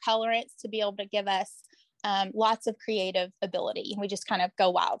oils and our colorants to be able to give us lots of creative ability. We just kind of go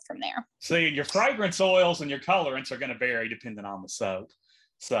wild from there. See, your fragrance oils and your colorants are going to vary depending on the soap.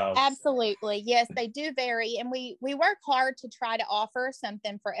 So absolutely. Yes, they do vary. And we work hard to try to offer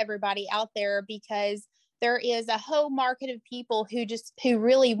something for everybody out there, because there is a whole market of people who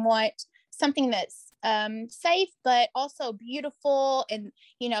really want something that's safe, but also beautiful, and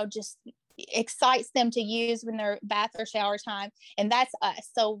just excites them to use when they're bath or shower time. And that's us.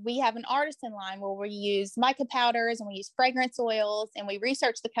 So we have an artisan line where we use mica powders and we use fragrance oils, and we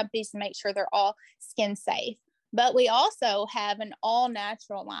research the companies to make sure they're all skin safe. But we also have an all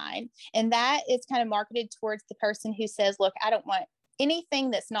natural line, and that is kind of marketed towards the person who says, look, I don't want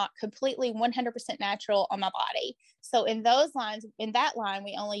anything that's not completely 100% natural on my body. So in that line,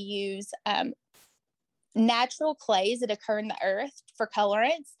 we only use natural clays that occur in the earth for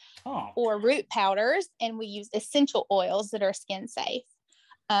colorants, or root powders, and we use essential oils that are skin safe.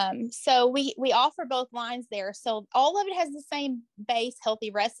 So we offer both lines there. So all of it has the same base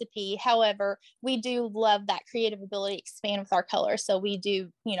healthy recipe. However, we do love that creative ability to expand with our colors. So we do,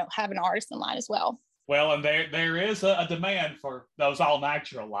 have an artisan line as well. Well, and there is a demand for those all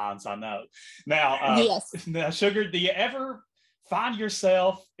natural lines, I know. Now, yes. Now, Sugar, do you ever find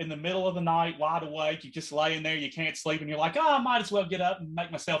yourself in the middle of the night, wide awake, you're just laying there, you can't sleep, and you're like, oh, I might as well get up and make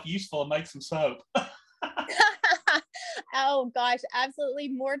myself useful and make some soap? Oh gosh, absolutely,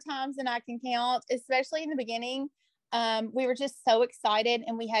 more times than I can count, especially in the beginning. We were just so excited,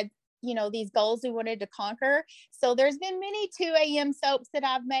 and we had these goals we wanted to conquer. So there's been many 2 a.m. soaps that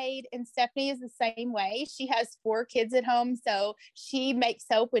I've made, and Stephanie is the same way. She has 4 kids at home, so she makes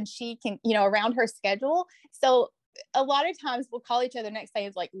soap when she can, around her schedule. So a lot of times we'll call each other next day.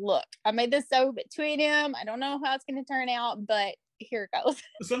 It's like, look, I made this soap at 2 a.m. I don't know how it's going to turn out, but here it goes.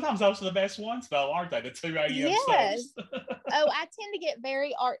 Sometimes those are the best ones, though, aren't they? The 2 a.m. Yes. soaps. Oh, I tend to get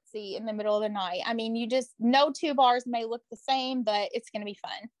very artsy in the middle of the night. I mean, you just know 2 bars may look the same, but it's going to be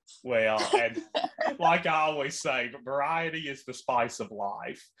fun. Well, and like I always say, variety is the spice of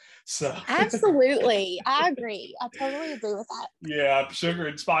life. So absolutely, I agree. I totally agree with that. Yeah, sugar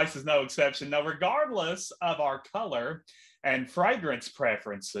and spice is no exception. Now, regardless of our color and fragrance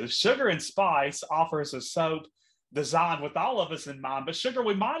preferences, Sugar and Spice offers a soap designed with all of us in mind. But Sugar,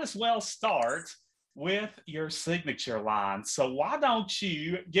 we might as well start with your signature line. So why don't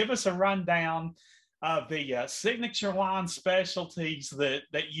you give us a rundown of the signature line specialties that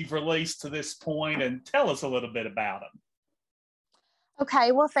you've released to this point, and tell us a little bit about them.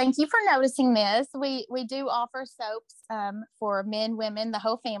 Okay, well, thank you for noticing this. We do offer soaps for men, women, the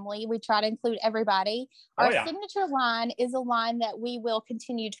whole family. We try to include everybody. Our signature line is a line that we will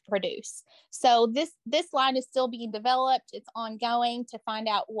continue to produce. So this line is still being developed. It's ongoing to find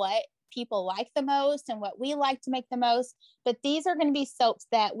out what people like the most and what we like to make the most. But these are going to be soaps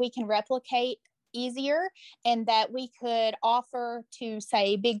that we can replicate easier, and that we could offer to,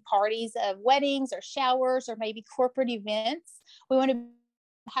 say, big parties of weddings or showers or maybe corporate events. We want to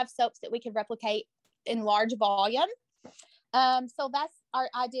have soaps that we can replicate in large volume. So that's our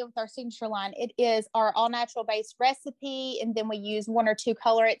idea with our signature line. It is our all natural based recipe, and then we use 1 or 2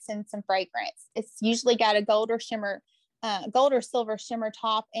 colorants and some fragrance. It's usually got a gold or silver shimmer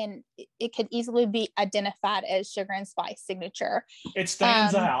top, and it could easily be identified as Sugar and Spice signature. It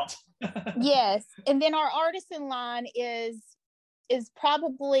stands out. Yes. And then our artisan line is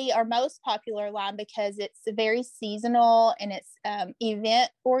probably our most popular line because it's very seasonal and it's event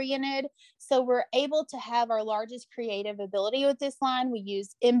oriented. So we're able to have our largest creative ability with this line. We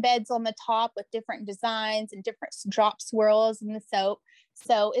use embeds on the top with different designs and different drop swirls in the soap.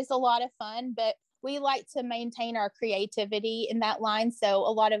 So it's a lot of fun, but we like to maintain our creativity in that line. So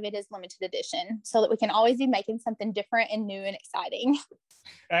a lot of it is limited edition so that we can always be making something different and new and exciting.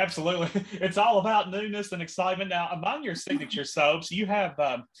 Absolutely. It's all about newness and excitement. Now, among your signature soaps, you have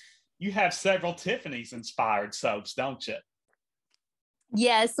several Tiffany's inspired soaps, don't you?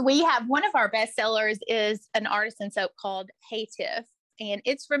 Yes, we have one of our best sellers is an artisan soap called Hey Tiff, and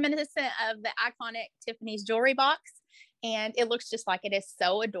it's reminiscent of the iconic Tiffany's jewelry box, and it looks just like it. Is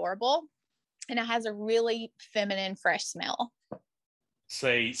so adorable, and it has a really feminine, fresh smell.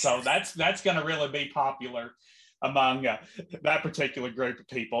 See, so that's going to really be popular among that particular group of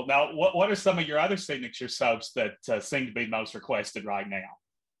people. Now, what are some of your other signature soaps that seem to be most requested right now?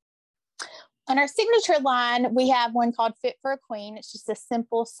 On our signature line, we have one called Fit for a Queen. It's just a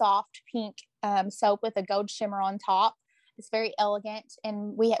simple, soft pink soap with a gold shimmer on top. It's very elegant.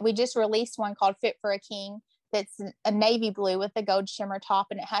 And we just released one called Fit for a King that's a navy blue with a gold shimmer top,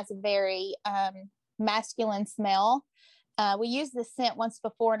 and it has a very masculine smell. We used this scent once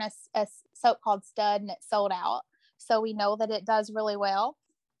before in a soap called Stud, and it sold out. So we know that it does really well.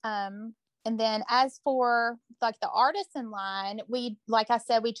 And then as for like the artisan line, like I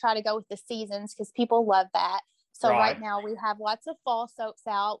said, we try to go with the seasons because people love that. So right now we have lots of fall soaps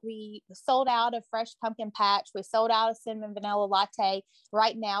out. We sold out of Fresh Pumpkin Patch. We sold out of Cinnamon Vanilla Latte.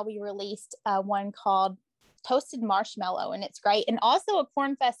 Right now we released one called toasted marshmallow, and it's great. And also a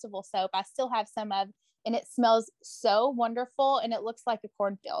corn festival soap. I still have some of, and it smells so wonderful, and it looks like a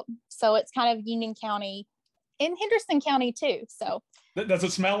cornfield. So it's kind of Union County in Henderson County too. So Does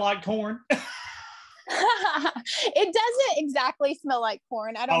it smell like corn? it doesn't exactly smell like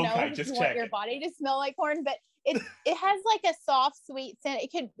corn. I don't know if you want your body to smell like corn, but it has like a soft, sweet scent.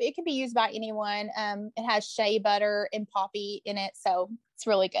 It could be used by anyone. It has shea butter and poppy in it, so it's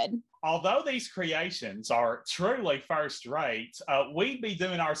really good. Although these creations are truly first rate, we'd be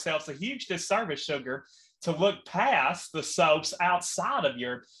doing ourselves a huge disservice, Sugar, to look past the soaps outside of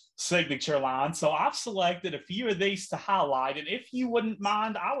your signature line. So I've selected a few of these to highlight. And if you wouldn't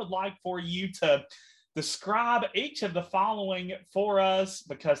mind, I would like for you to describe each of the following for us,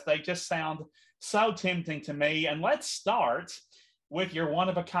 because they just sound so tempting to me. And let's start with your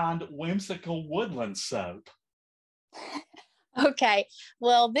one-of-a-kind Whimsical Woodland soap. Okay.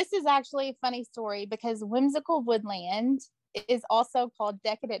 Well, this is actually a funny story because Whimsical Woodland is also called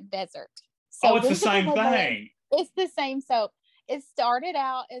Decadent Desert. So it's the same thing. It's the same soap. It started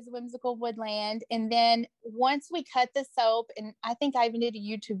out as Whimsical Woodland, and then once we cut the soap, and I think I even did a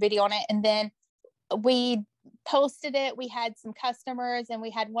YouTube video on it, and then we posted it. We had some customers, and we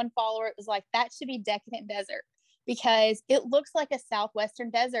had one follower. It was like, that should be Decadent Desert because it looks like a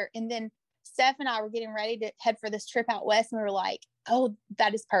Southwestern desert. And then Steph and I were getting ready to head for this trip out west, and we were like, oh,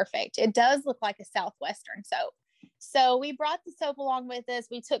 that is perfect. It does look like a Southwestern soap. So we brought the soap along with us.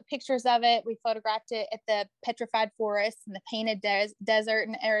 We took pictures of it. We photographed it at the Petrified Forest and the Painted Desert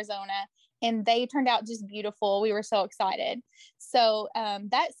in Arizona, and they turned out just beautiful. We were so excited. So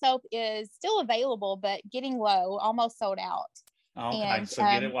that soap is still available, but getting low, almost sold out. Okay, and, so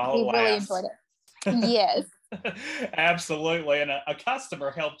get it while it lasts. We really enjoyed it. Yes. Absolutely. And a customer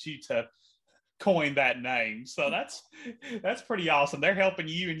helped you to coin that name, so that's pretty awesome. They're helping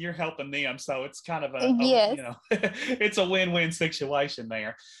you and you're helping them, so it's kind of yes. It's a win-win situation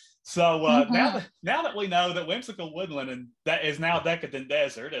there. So now that we know that Whimsical Woodland and that is now Decadent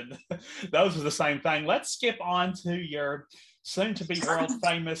Desert, and those are the same thing, let's skip on to your soon-to-be world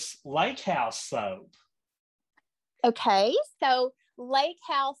famous Lake House soap. Okay, so Lake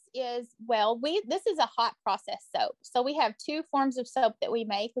House is, this is a hot process soap. So we have two forms of soap that we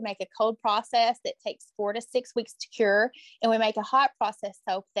make. We make a cold process that takes 4 to 6 weeks to cure. And we make a hot process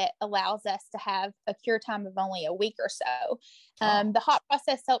soap that allows us to have a cure time of only a week or so. The hot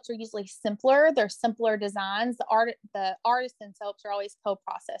process soaps are usually simpler. They're simpler designs. The artisan soaps are always cold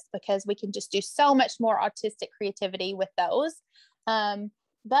processed because we can just do so much more artistic creativity with those.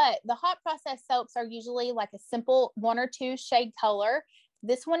 But the hot process soaps are usually like a simple 1 or 2 shade color.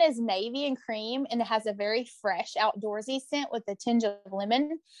 This one is navy and cream, and it has a very fresh outdoorsy scent with a tinge of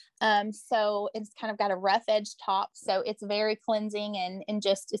lemon. So it's kind of got a rough edge top. So it's very cleansing and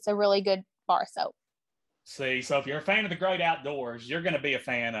just, it's a really good bar soap. See, so if you're a fan of the great outdoors, you're going to be a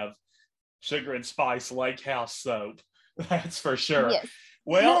fan of Sugar and Spice Lake House soap. That's for sure. Yes.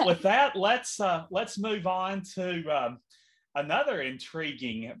 Well, with that, let's move on to another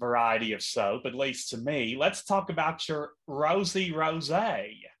intriguing variety of soap, at least to me. Let's talk about your Rosy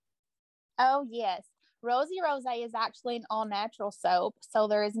Rosé. Oh, yes. Rosy Rosé is actually an all-natural soap, so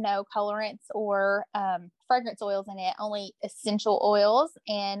there is no colorants or fragrance oils in it, only essential oils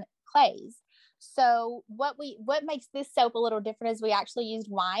and clays. So what makes this soap a little different is we actually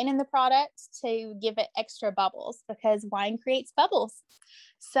used wine in the product to give it extra bubbles because wine creates bubbles.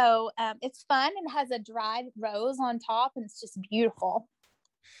 So it's fun and has a dried rose on top, and it's just beautiful.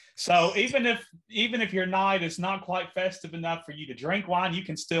 So even if your night is not quite festive enough for you to drink wine, you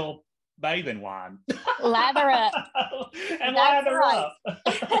can still bathe in wine. Lather up. And lather right. Up.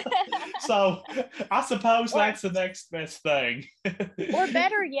 So I suppose that's the next best thing. Or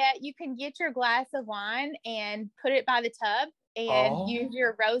better yet, you can get your glass of wine and put it by the tub and use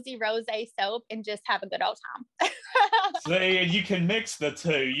your Rosy Rosé soap and just have a good old time. See, and you can mix the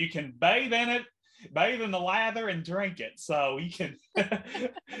two. You can bathe in it, bathe in the lather, and drink it. So you can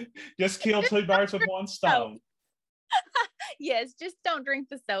just kill 2 birds with 1 stone. Yes, just don't drink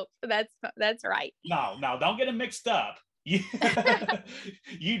the soap. That's right. No, don't get them mixed up. You'd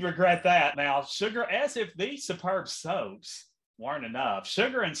regret that. Now, Sugar, as if these superb soaps weren't enough,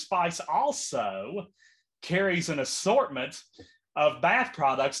 Sugar and Spice also carries an assortment of bath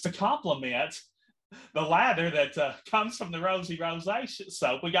products to complement the lather that comes from the Rosy Rosé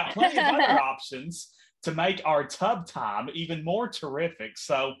soap. We got plenty of other options to make our tub time even more terrific.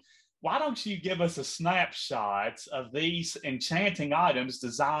 So why don't you give us a snapshot of these enchanting items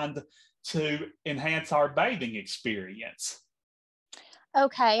designed to enhance our bathing experience?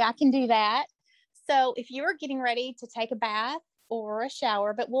 Okay, I can do that. So if you are getting ready to take a bath or a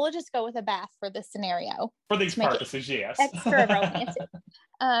shower, but we'll just go with a bath for this scenario. For these purposes, yes. Extra romantic.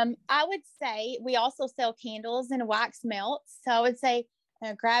 I would say we also sell candles and wax melts. So I would say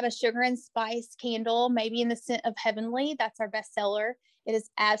grab a sugar and spice candle, maybe in the scent of Heavenly. That's our best seller. It is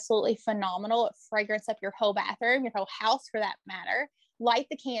absolutely phenomenal. It fragrance up your whole bathroom, your whole house for that matter. Light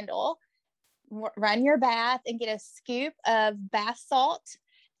the candle, run your bath, and get a scoop of bath salt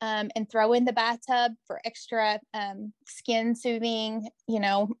and throw in the bathtub for extra skin soothing,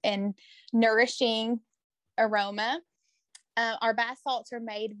 and nourishing aroma. Our bath salts are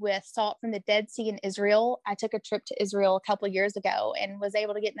made with salt from the Dead Sea in Israel. I took a trip to Israel a couple of years ago and was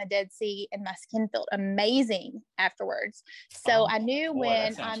able to get in the Dead Sea, and my skin felt amazing afterwards. So I knew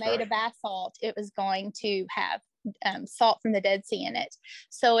when I made a bath salt, it was going to have salt from the Dead Sea in it.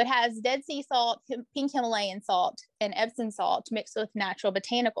 So it has Dead Sea salt, pink Himalayan salt, and Epsom salt mixed with natural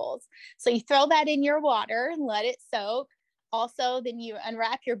botanicals. So you throw that in your water and let it soak. Also, then you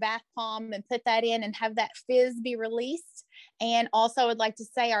unwrap your bath bomb and put that in and have that fizz be released. And also, I would like to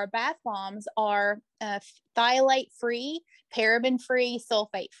say our bath bombs are phthalate free, paraben free,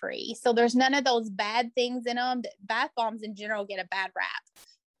 sulfate free. So there's none of those bad things in them. Bath bombs in general get a bad rap.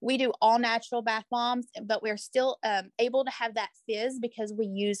 We do all natural bath bombs, but we're still able to have that fizz because we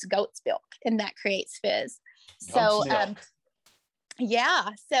use goat's milk, and that creates fizz. So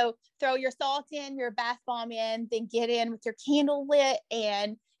throw your salt in, your bath bomb in, then get in with your candle lit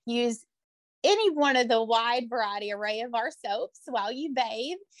and use any one of the wide variety array of our soaps while you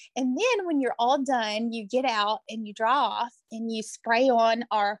bathe. And then when you're all done, you get out and you dry off and you spray on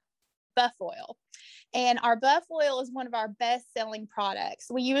our buff oil. And our buff oil is one of our best selling products.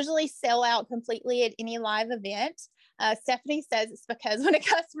 We usually sell out completely at any live event. Stephanie says it's because when a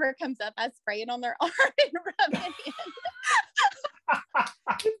customer comes up, I spray it on their arm and rub it in.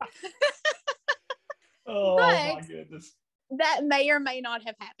 Oh, my goodness. That may or may not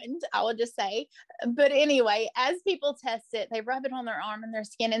have happened, I will just say. But anyway, as people test it, they rub it on their arm and their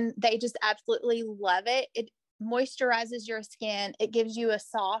skin, and they just absolutely love it. It moisturizes your skin. It gives you a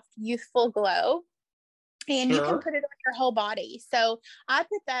soft, youthful glow. And you can put it on your whole body. So I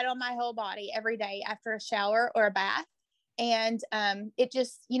put that on my whole body every day after a shower or a bath. And it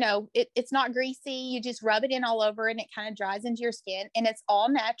just, it's not greasy. You just rub it in all over and it kind of dries into your skin, and it's all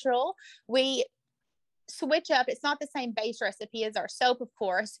natural. We switch up. It's not the same base recipe as our soap, of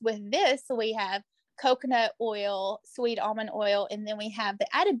course. With this, we have coconut oil, sweet almond oil, and then we have the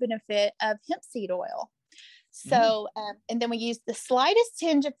added benefit of hemp seed oil. So, and then we use the slightest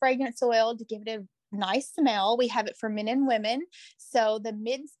tinge of fragrance oil to give it a nice smell. We have it for men and women. So the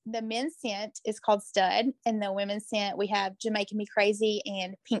men's scent is called Stud, and the women's scent we have Jamaican Me Crazy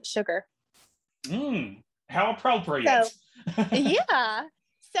and Pink Sugar. How appropriate. So, yeah.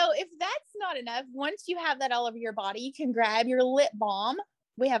 So if that's not enough, once you have that all over your body, you can grab your lip balm.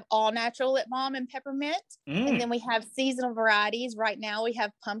 We have all natural lip balm and peppermint. And then we have seasonal varieties. Right now we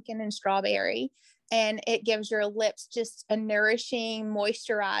have pumpkin and strawberry, and it gives your lips just a nourishing,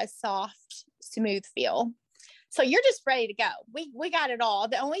 moisturized, soft, smooth feel. So you're just ready to go. We got it all.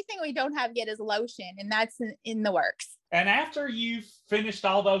 The only thing we don't have yet is lotion, and that's in the works. And after you've finished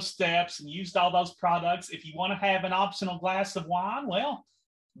all those steps and used all those products, if you want to have an optional glass of wine, well,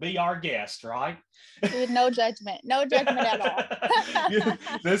 be our guest, right? No judgment at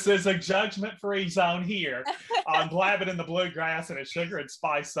all. This is a judgment-free zone here on Blabbing in the Bluegrass and a Sugar and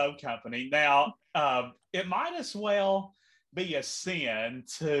Spice Soap Company. Now, it might as well be a sin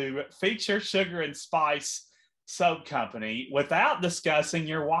to feature Sugar and Spice Soap Company without discussing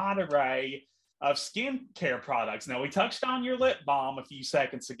your wide array of skincare products. Now, we touched on your lip balm a few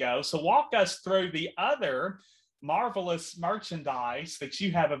seconds ago, so walk us through the other marvelous merchandise that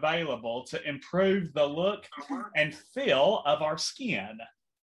you have available to improve the look and feel of our skin.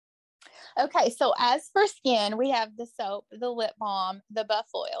 Okay, so as for skin, we have the soap, the lip balm, the buff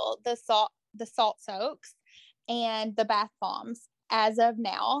oil, the salt soaks, and the bath bombs. As of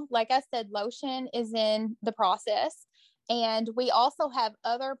now, like I said, lotion is in the process. And we also have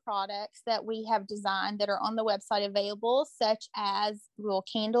other products that we have designed that are on the website available, such as little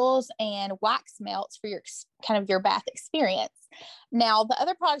candles and wax melts for your kind of your bath experience. Now, the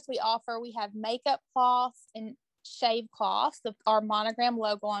other products we offer, we have makeup cloths and shave cloths with our monogram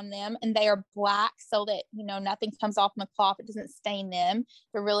logo on them, and they are black so that nothing comes off in the cloth, it doesn't stain them.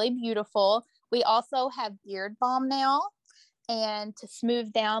 They're really beautiful. We also have beard balm now, and to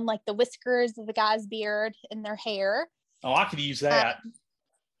smooth down like the whiskers of the guy's beard and their hair. Oh, I could use that.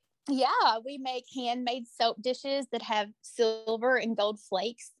 Yeah, we make handmade soap dishes that have silver and gold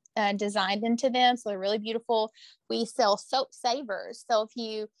flakes designed into them. So they're really beautiful. We sell soap savers. So if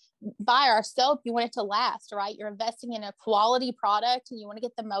you buy our soap, you want it to last, right? You're investing in a quality product and you want to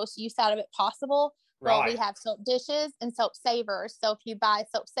get the most use out of it possible. Well, we have soap dishes and soap savers. So if you buy a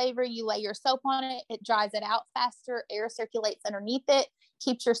soap saver, you lay your soap on it, it dries it out faster, air circulates underneath it,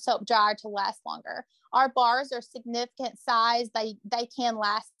 keeps your soap dry to last longer. Our bars are significant size. They can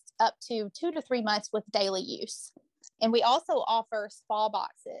last up to 2 to 3 months with daily use. And we also offer spa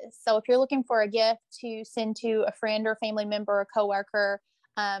boxes. So if you're looking for a gift to send to a friend or family member or coworker,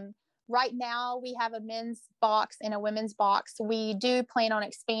 right now we have a men's box and a women's box. We do plan on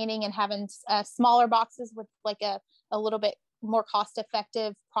expanding and having smaller boxes with like a little bit more cost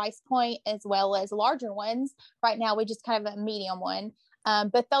effective price point, as well as larger ones. Right now we just kind of a medium one,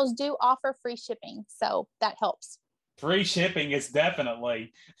 but those do offer free shipping, so that helps. Free shipping is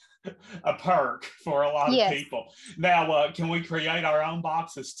definitely a perk for a lot of people. Now, can we create our own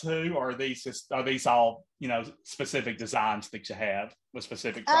boxes too, or are these all specific designs that you have with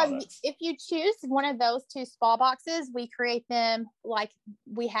specific products? If you choose one of those 2 spa boxes, we create them like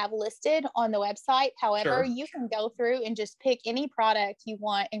we have listed on the website. However, you can go through and just pick any product you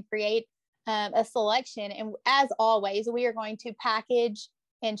want and create a selection. And as always, we are going to package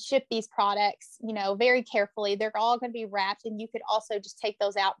and ship these products, very carefully. They're all going to be wrapped, and you could also just take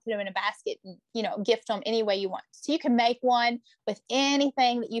those out, put them in a basket, and, gift them any way you want. So you can make one with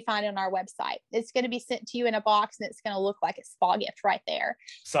anything that you find on our website. It's going to be sent to you in a box, and it's going to look like a spa gift right there.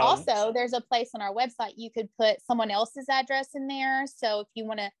 So also, there's a place on our website you could put someone else's address in there. So if you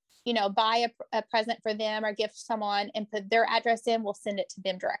want to, buy a present for them or gift someone and put their address in, we'll send it to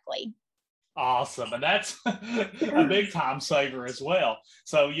them directly. Awesome. And that's a big time saver as well.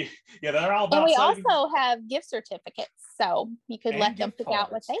 So they're all about and we also have gift certificates, so you could let them pick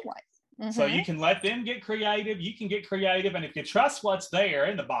out what they want. Mm-hmm. So you can let them get creative, you can get creative, and if you trust what's there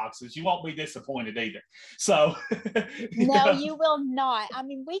in the boxes, you won't be disappointed either. So no, you will not. I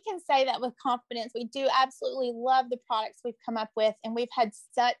mean, we can say that with confidence. We do absolutely love the products we've come up with, and we've had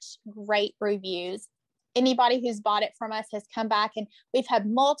such great reviews. Anybody who's bought it from us has come back, and we've had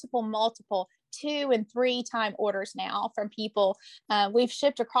multiple 2 and 3 time orders now from people. We've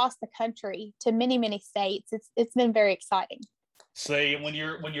shipped across the country to many states. It's been very exciting. See, when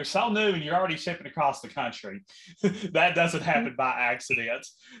you're so new and you're already shipping across the country, that doesn't happen by accident.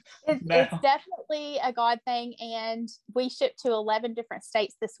 It's definitely a God thing. And we shipped to 11 different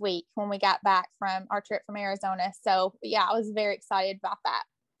states this week when we got back from our trip from Arizona. So yeah, I was very excited about that.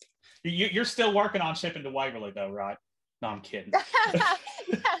 You're still working on shipping to Waverly though, right? No, I'm kidding.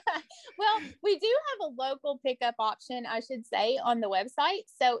 Well, we do have a local pickup option, I should say, on the website.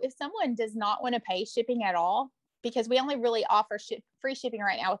 So if someone does not want to pay shipping at all, because we only really offer free shipping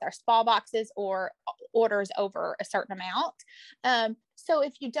right now with our spa boxes or orders over a certain amount. So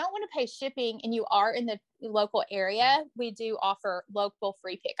if you don't want to pay shipping and you are in the local area, we do offer local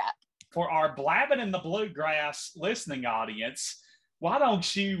free pickup. For our Blabbing in the Bluegrass listening audience, why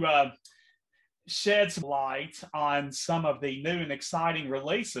don't you shed some light on some of the new and exciting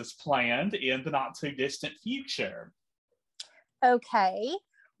releases planned in the not too distant future? Okay.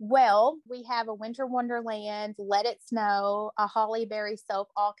 Well, we have a Winter Wonderland, Let It Snow, a Holly Berry soap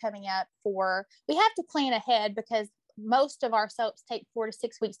all coming up we have to plan ahead because most of our soaps take 4 to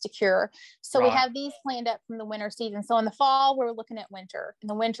 6 weeks to cure. So we have these planned up from the winter season. So in the fall, we're looking at winter. In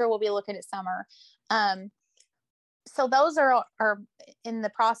the winter, we'll be looking at summer. So those are in the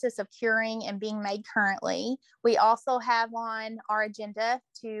process of curing and being made currently. We also have on our agenda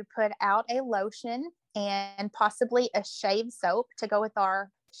to put out a lotion and possibly a shave soap to go with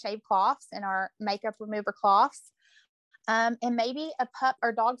our shave cloths and our makeup remover cloths, and maybe a pup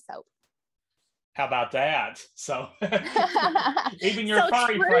or dog soap. How about that? So even your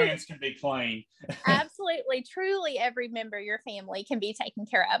furry friends can be clean. Absolutely. Truly every member of your family can be taken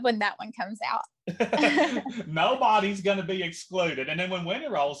care of when that one comes out. Nobody's going to be excluded. And then when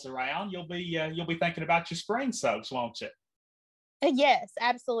winter rolls around, you'll be thinking about your spring soaps, won't you? Yes,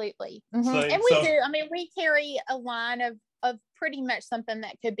 absolutely. Mm-hmm. And we do. I mean, we carry a line of pretty much something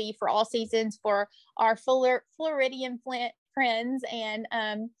that could be for all seasons for our Floridian friends and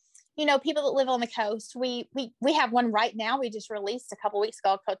people that live on the coast. We have one right now. We just released a couple weeks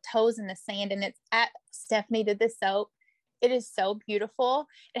ago called Toes in the Sand, and it's at Stephanie did this soap. It is so beautiful.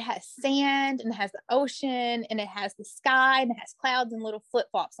 It has sand and it has the ocean and it has the sky and it has clouds and little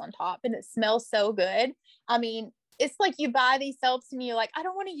flip-flops on top, and it smells so good. I mean, it's like you buy these soaps and you're like, I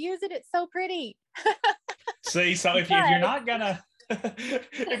don't want to use it. It's so pretty. See, so if you're not gonna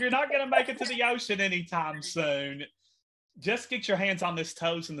make it to the ocean anytime soon, just get your hands on this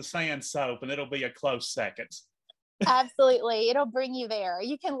Toes in the Sand soap and it'll be a close second. Absolutely. It'll bring you there.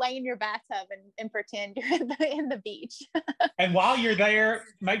 You can lay in your bathtub and pretend you're in the beach. And while you're there,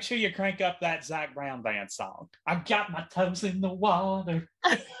 make sure you crank up that Zac Brown Band song. I got my toes in the water,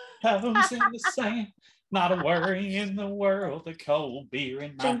 toes in the sand. Not a worry in the world, a cold beer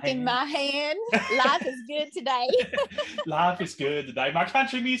in my Drink hand. in my hand. Life is good today. Life is good today. My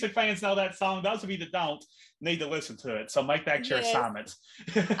country music fans know that song. Those of you that don't need to listen to it. So make that your assignment.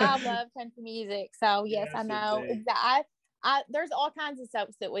 I love country music. So yes, I know. There's all kinds of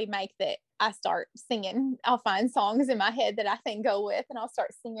soaps that we make that I start singing. I'll find songs in my head that I think go with, and I'll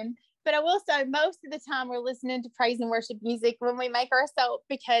start singing. But I will say most of the time we're listening to praise and worship music when we make our soap,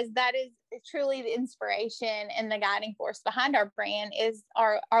 because that is truly the inspiration and the guiding force behind our brand is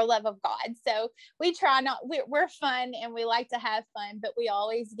our love of God. So we try not, we're fun and we like to have fun, but we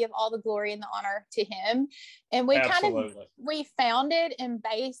always give all the glory and the honor to him. And we we founded and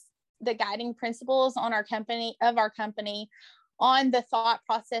based the guiding principles on our company on the thought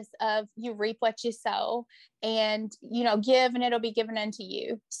process of you reap what you sow, and give and it'll be given unto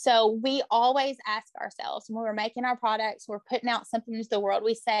you. So we always ask ourselves when we're making our products, we're putting out something into the world,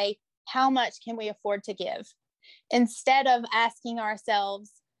 we say, how much can we afford to give, instead of asking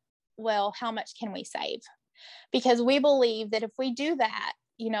ourselves, well, how much can we save? Because we believe that if we do that,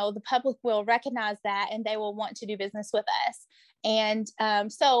 the public will recognize that and they will want to do business with us. And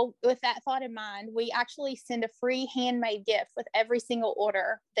so with that thought in mind, we actually send a free handmade gift with every single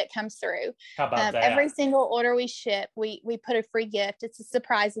order that comes through. How about that? Every single order we ship, we put a free gift. It's a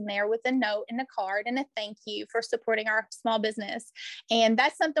surprise in there with a note and a card and a thank you for supporting our small business. And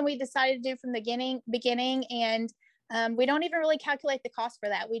that's something we decided to do from the beginning. And we don't even really calculate the cost for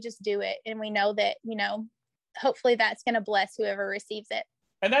that. We just do it. And we know that, hopefully that's going to bless whoever receives it.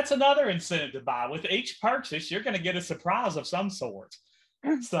 And that's another incentive to buy. With each purchase, you're going to get a surprise of some sort.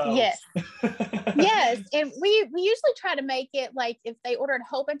 So yes. And we usually try to make it like if they ordered a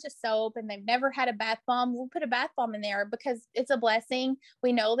whole bunch of soap and they've never had a bath bomb, we'll put a bath bomb in there because it's a blessing.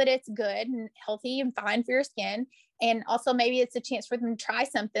 We know that it's good and healthy and fine for your skin. And also maybe it's a chance for them to try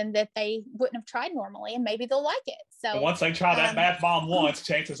something that they wouldn't have tried normally, and maybe they'll like it. So and once they try that bath bomb once,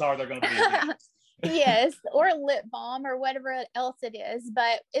 chances are they're going to be yes, or a lip balm or whatever else it is.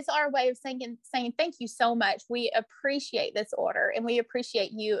 But it's our way of saying thank you so much. We appreciate this order and we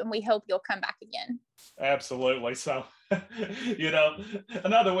appreciate you, and we hope you'll come back again. Absolutely. So,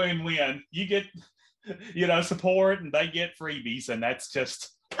 another win-win. You get, support and they get freebies, and that's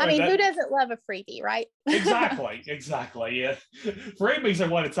just. Who doesn't love a freebie, right? Exactly. Yeah. Freebies are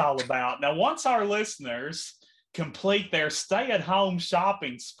what it's all about. Now, once our listeners complete their stay-at-home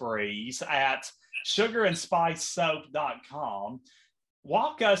shopping sprees at sugarandspicesoap.com,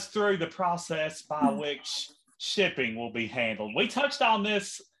 walk us through the process by which shipping will be handled. We touched on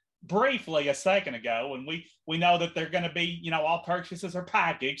this briefly a second ago, and we know that they're going to be, all purchases are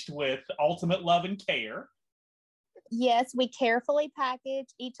packaged with ultimate love and care. Yes, we carefully package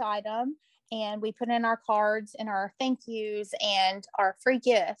each item, and we put in our cards and our thank yous and our free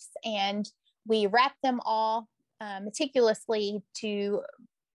gifts, and we wrap them all meticulously to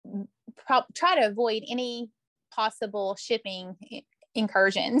try to avoid any possible shipping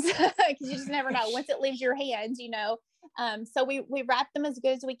incursions, because you just never know once it leaves your hands, so we wrap them as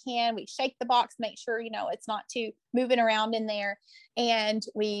good as we can. We shake the box, make sure it's not too moving around in there, and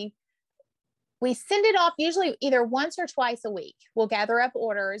we send it off usually either once or twice a week. We'll gather up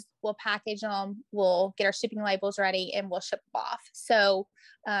orders, we'll package them, we'll get our shipping labels ready, and we'll ship them off. So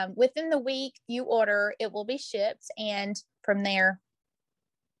within the week you order, it will be shipped, and from there,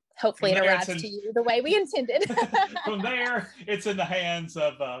 hopefully it arrives to you the way we intended. From there, it's in the hands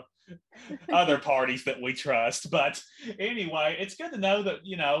of other parties that we trust. But anyway, it's good to know that,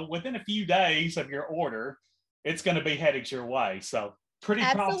 within a few days of your order, it's going to be headed your way. So pretty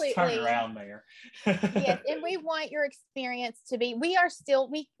prompt turnaround there. Yes, and we want your experience to be, we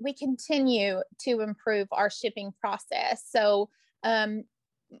continue to improve our shipping process. So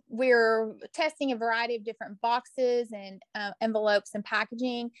we're testing a variety of different boxes and envelopes and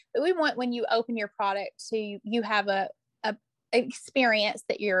packaging, but we want when you open your product you have a experience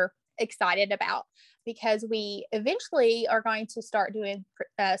that you're excited about, because we eventually are going to start doing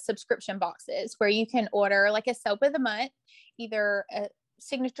subscription boxes where you can order like a soap of the month, either a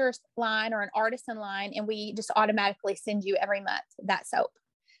signature line or an artisan line, and we just automatically send you every month that soap.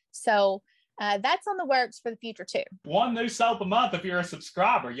 So that's on the works for the future too. One new soap a month if you're a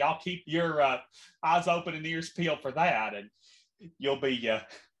subscriber. Y'all keep your eyes open and ears peeled for that, and you'll be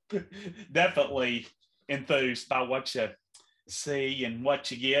definitely enthused by what you see and what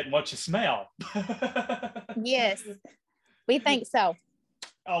you get and what you smell. Yes, we think so.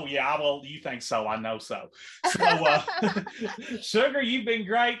 Oh yeah, well, you think so? I know so. So, Sugar, you've been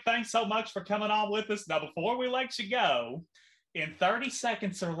great. Thanks so much for coming on with us. Now, before we let you go, in 30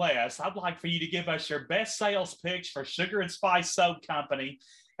 seconds or less, I'd like for you to give us your best sales pitch for Sugar and Spice Soap Company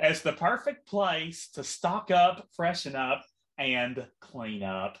as the perfect place to stock up, freshen up, and clean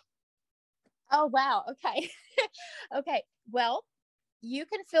up. Oh, wow. Okay. Okay. Well, you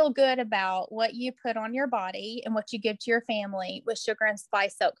can feel good about what you put on your body and what you give to your family with Sugar and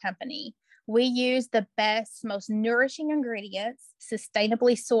Spice Soap Company. We use the best, most nourishing ingredients,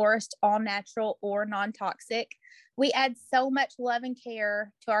 sustainably sourced, all natural or non-toxic. We add so much love and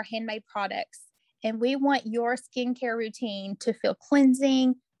care to our handmade products, and we want your skincare routine to feel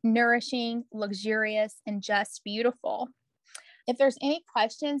cleansing, nourishing, luxurious, and just beautiful. If there's any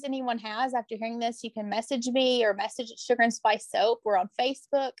questions anyone has after hearing this, you can message me or message Sugar and Spice Soap. We're on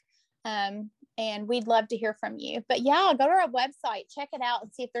Facebook, and we'd love to hear from you. But yeah, go to our website, check it out,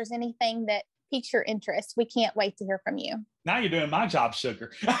 and see if there's anything that piques your interest. We can't wait to hear from you. Now you're doing my job,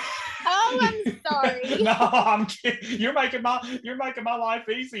 Sugar. Oh, I'm sorry. No, I'm kidding. You're making my life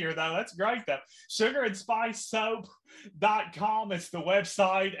easier though. That's great though. Sugarandspicesoap.com is the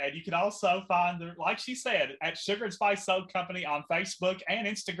website, and you can also find her, like she said, at Sugar and Spice Soap Company on Facebook and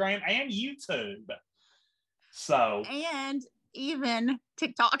Instagram and YouTube. So and even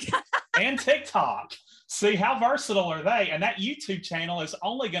TikTok. And TikTok. See, how versatile are they? And that YouTube channel is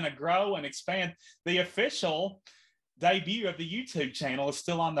only going to grow and expand. The official debut of the YouTube channel is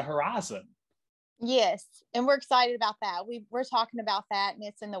still on the horizon. Yes, and we're excited about that. We're talking about that, and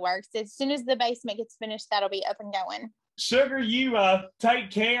it's in the works. As soon as the basement gets finished, that'll be up and going. Sugar, you take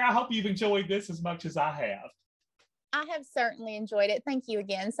care. I hope you've enjoyed this as much as I have. I have certainly enjoyed it. Thank you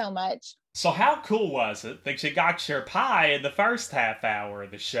again so much. So how cool was it that you got your pie in the first half hour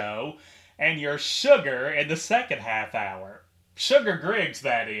of the show and your sugar in the second half hour? Sugar Griggs,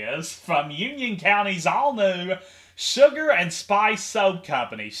 that is, from Union County's all-new Sugar and Spice Soap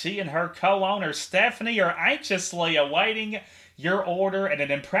Company. She and her co-owner Stephanie are anxiously awaiting your order, and an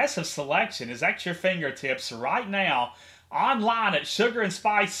impressive selection is at your fingertips right now online at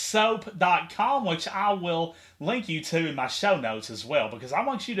sugarandspicesoap.com, which I will link you to in my show notes as well, because I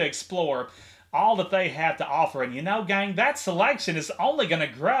want you to explore all that they have to offer. And you know, gang, that selection is only going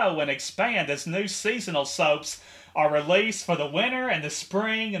to grow and expand as new seasonal soaps are released for the winter and the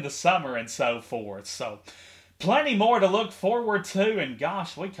spring and the summer and so forth. So plenty more to look forward to, and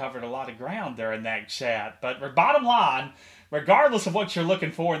gosh, we covered a lot of ground during that chat. But bottom line, regardless of what you're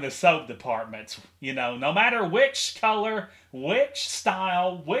looking for in the soap department, you know, no matter which color, which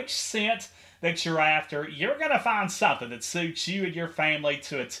style, which scent that you're after, you're going to find something that suits you and your family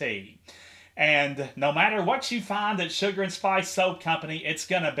to a T. And no matter what you find at Sugar and Spice Soap Company, it's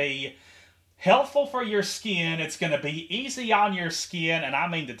going to be helpful for your skin, it's going to be easy on your skin, and I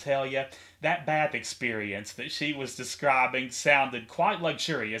mean to tell you, that bath experience that she was describing sounded quite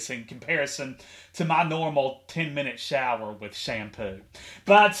luxurious in comparison to my normal 10-minute shower with shampoo.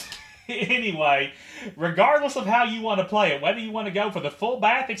 But anyway, regardless of how you want to play it, whether you want to go for the full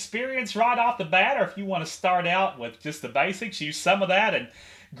bath experience right off the bat, or if you want to start out with just the basics, use some of that and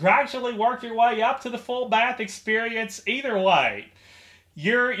gradually work your way up to the full bath experience, either way,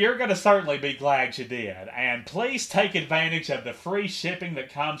 you're going to certainly be glad you did. And please take advantage of the free shipping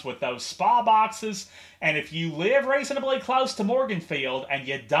that comes with those spa boxes. And if you live reasonably close to Morganfield and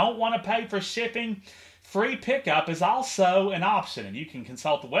you don't want to pay for shipping, free pickup is also an option. And you can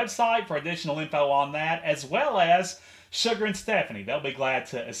consult the website for additional info on that, as well as Sugar and Stephanie. They'll be glad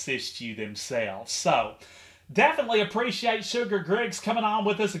to assist you themselves. So definitely appreciate Sugar Griggs coming on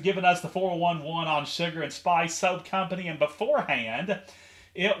with us and giving us the 411 on Sugar and Spice Soap Company. And beforehand,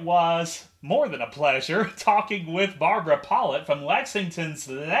 it was more than a pleasure talking with Barbara Pollitt from Lexington's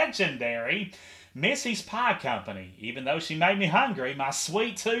legendary Missy's Pie Company. Even though she made me hungry, my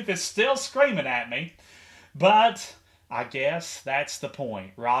sweet tooth is still screaming at me. But I guess that's the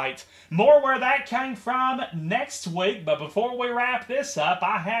point, right? More where that came from next week. But before we wrap this up,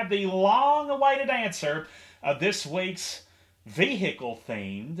 I have the long-awaited answer of this week's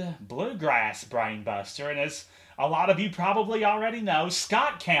vehicle-themed Bluegrass Brainbuster. And as a lot of you probably already know,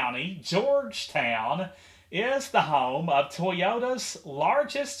 Scott County, Georgetown, is the home of Toyota's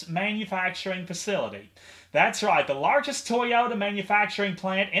largest manufacturing facility. That's right, the largest Toyota manufacturing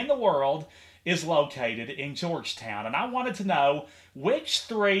plant in the world is located in Georgetown. And I wanted to know which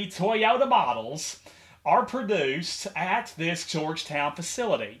 3 Toyota models are produced at this Georgetown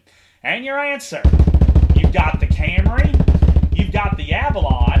facility. And your answer: you've got the Camry, you've got the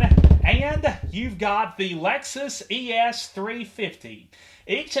Avalon, and you've got the Lexus ES350.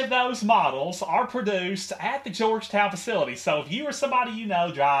 Each of those models are produced at the Georgetown facility. So if you or somebody you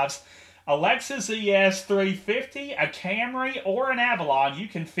know drives a Lexus ES350, a Camry, or an Avalon, you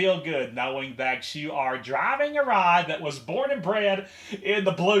can feel good knowing that you are driving a ride that was born and bred in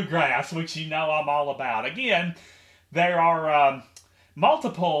the bluegrass, which you know I'm all about. Again, there are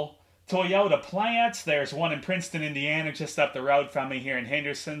multiple Toyota plants. There's one in Princeton, Indiana, just up the road from me here in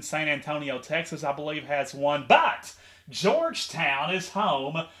Henderson. San Antonio, Texas, I believe, has one. But Georgetown is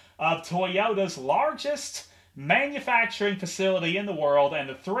home of Toyota's largest manufacturing facility in the world, and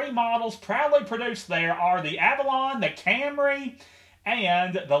the three models proudly produced there are the Avalon, the Camry,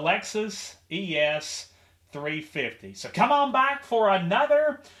 and the Lexus ES350. So come on back for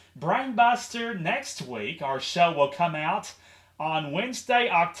another Brainbuster next week. Our show will come out on Wednesday,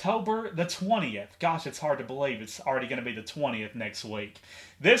 October the 20th. Gosh, it's hard to believe it's already going to be the 20th next week.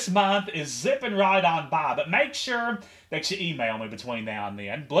 This month is zipping right on by, but make sure that you email me between now and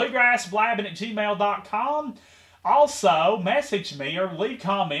then. bluegrassblabbing@gmail.com. Also, message me or leave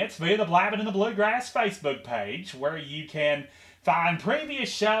comments via the Blabbing in the Bluegrass Facebook page, where you can find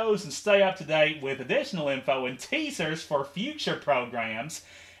previous shows and stay up to date with additional info and teasers for future programs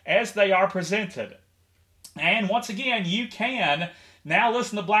as they are presented. And once again, you can now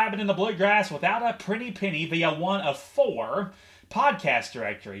listen to Blabbing in the Bluegrass without a pretty penny via one of 4 podcast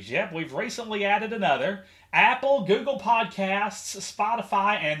directories. Yep, we've recently added another. Apple, Google Podcasts,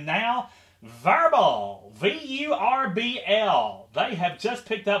 Spotify, and now Vurbl. VURBL. They have just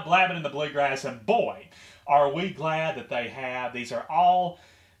picked up Blabbing in the Bluegrass, and boy, are we glad that they have. These are all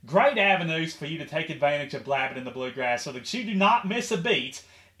great avenues for you to take advantage of Blabbing in the Bluegrass so that you do not miss a beat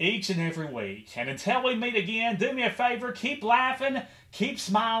each and every week. And until we meet again, do me a favor, keep laughing, keep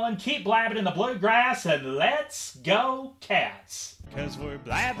smiling, keep blabbing in the bluegrass, and let's go Cats. 'Cause we're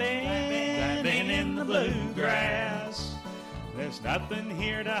blabbing in the bluegrass. There's nothing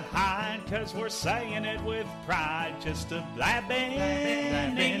here to hide, 'cause we're saying it with pride. Just a blabbing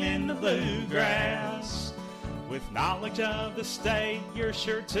in the bluegrass. With knowledge of the state, you're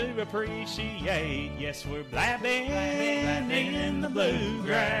sure to appreciate. Yes, we're blabbing in the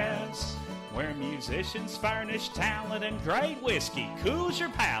bluegrass, where musicians furnish talent and great whiskey cools your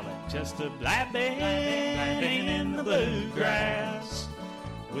palate. Just a blabbing in the bluegrass,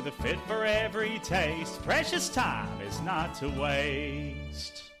 with a fit for every taste. Precious time is not to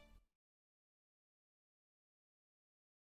waste.